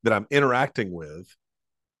that I'm interacting with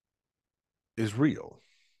is real.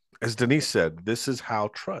 As Denise said, this is how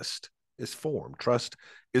trust is formed. Trust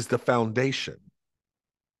is the foundation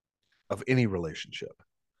of any relationship,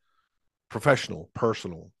 professional,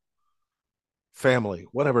 personal, family,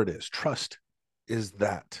 whatever it is. Trust is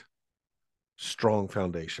that strong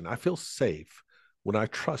foundation. I feel safe when I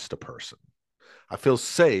trust a person. I feel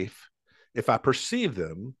safe if I perceive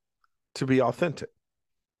them to be authentic.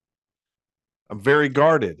 I'm very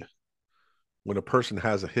guarded when a person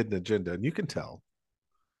has a hidden agenda, and you can tell.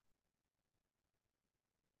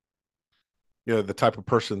 You know, the type of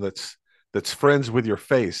person that's friends with your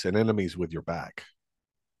face and enemies with your back.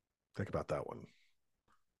 Think about that one.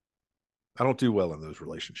 I don't do well in those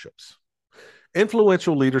relationships.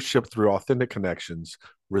 Influential leadership through authentic connections,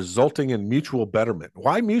 resulting in mutual betterment.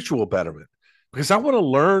 Why mutual betterment? Because I want to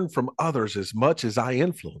learn from others as much as I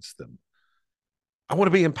influence them. I want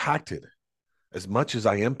to be impacted as much as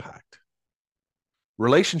I impact.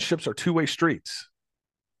 Relationships are two-way streets.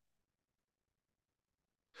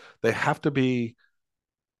 They have to be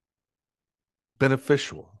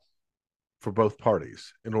beneficial for both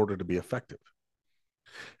parties in order to be effective.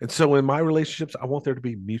 And so in my relationships, I want there to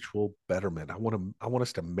be mutual betterment. I want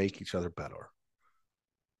us to make each other better.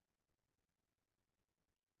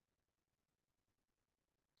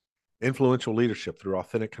 Influential leadership through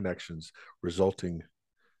authentic connections resulting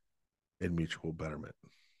in mutual betterment.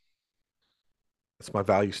 That's my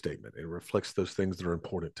value statement. It reflects those things that are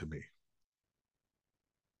important to me.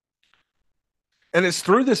 And it's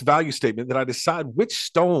through this value statement that I decide which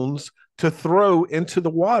stones to throw into the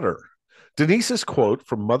water. Denise's quote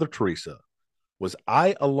from Mother Teresa was,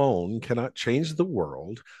 "I alone cannot change the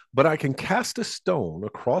world, but I can cast a stone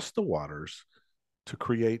across the waters to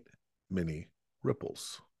create many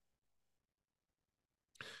ripples."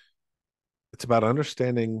 It's about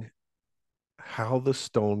understanding how the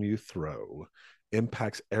stone you throw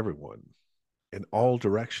impacts everyone in all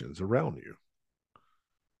directions around you.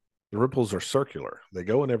 The ripples are circular. They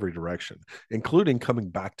go in every direction, including coming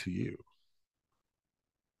back to you.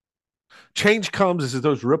 Change comes as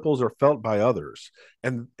those ripples are felt by others,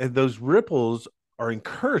 and those ripples are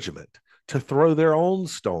encouragement to throw their own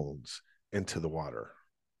stones into the water.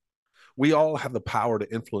 We all have the power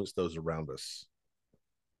to influence those around us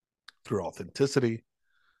through authenticity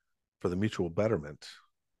for the mutual betterment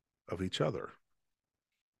of each other.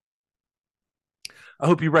 I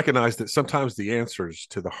hope you recognize that sometimes the answers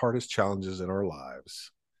to the hardest challenges in our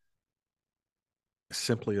lives is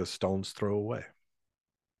simply a stone's throw away.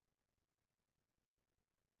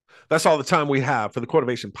 That's all the time we have for the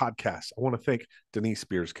Quotivation podcast. I want to thank Denise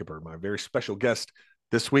Beers-Kiepper, my very special guest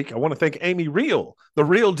this week. I want to thank Amy Reel, the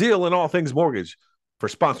real deal in all things mortgage, for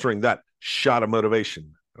sponsoring that shot of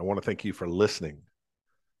motivation. I want to thank you for listening.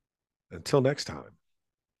 Until next time,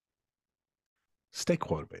 stay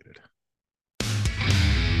quotivated.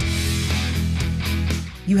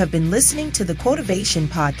 You have been listening to the Quotivation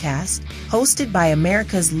podcast, hosted by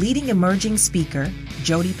America's leading emerging speaker,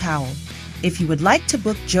 Jody Powell. If you would like to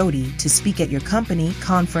book Jody to speak at your company,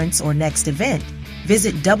 conference, or next event,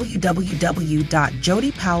 visit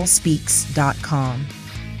www.jodypowellspeaks.com.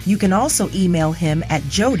 You can also email him at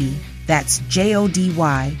Jody, that's Jody,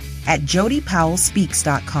 at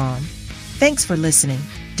jodypowellspeaks.com. Thanks for listening.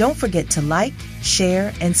 Don't forget to like,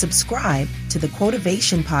 share, and subscribe to the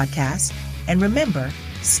Quotivation podcast. And remember,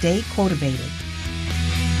 stay quotivated.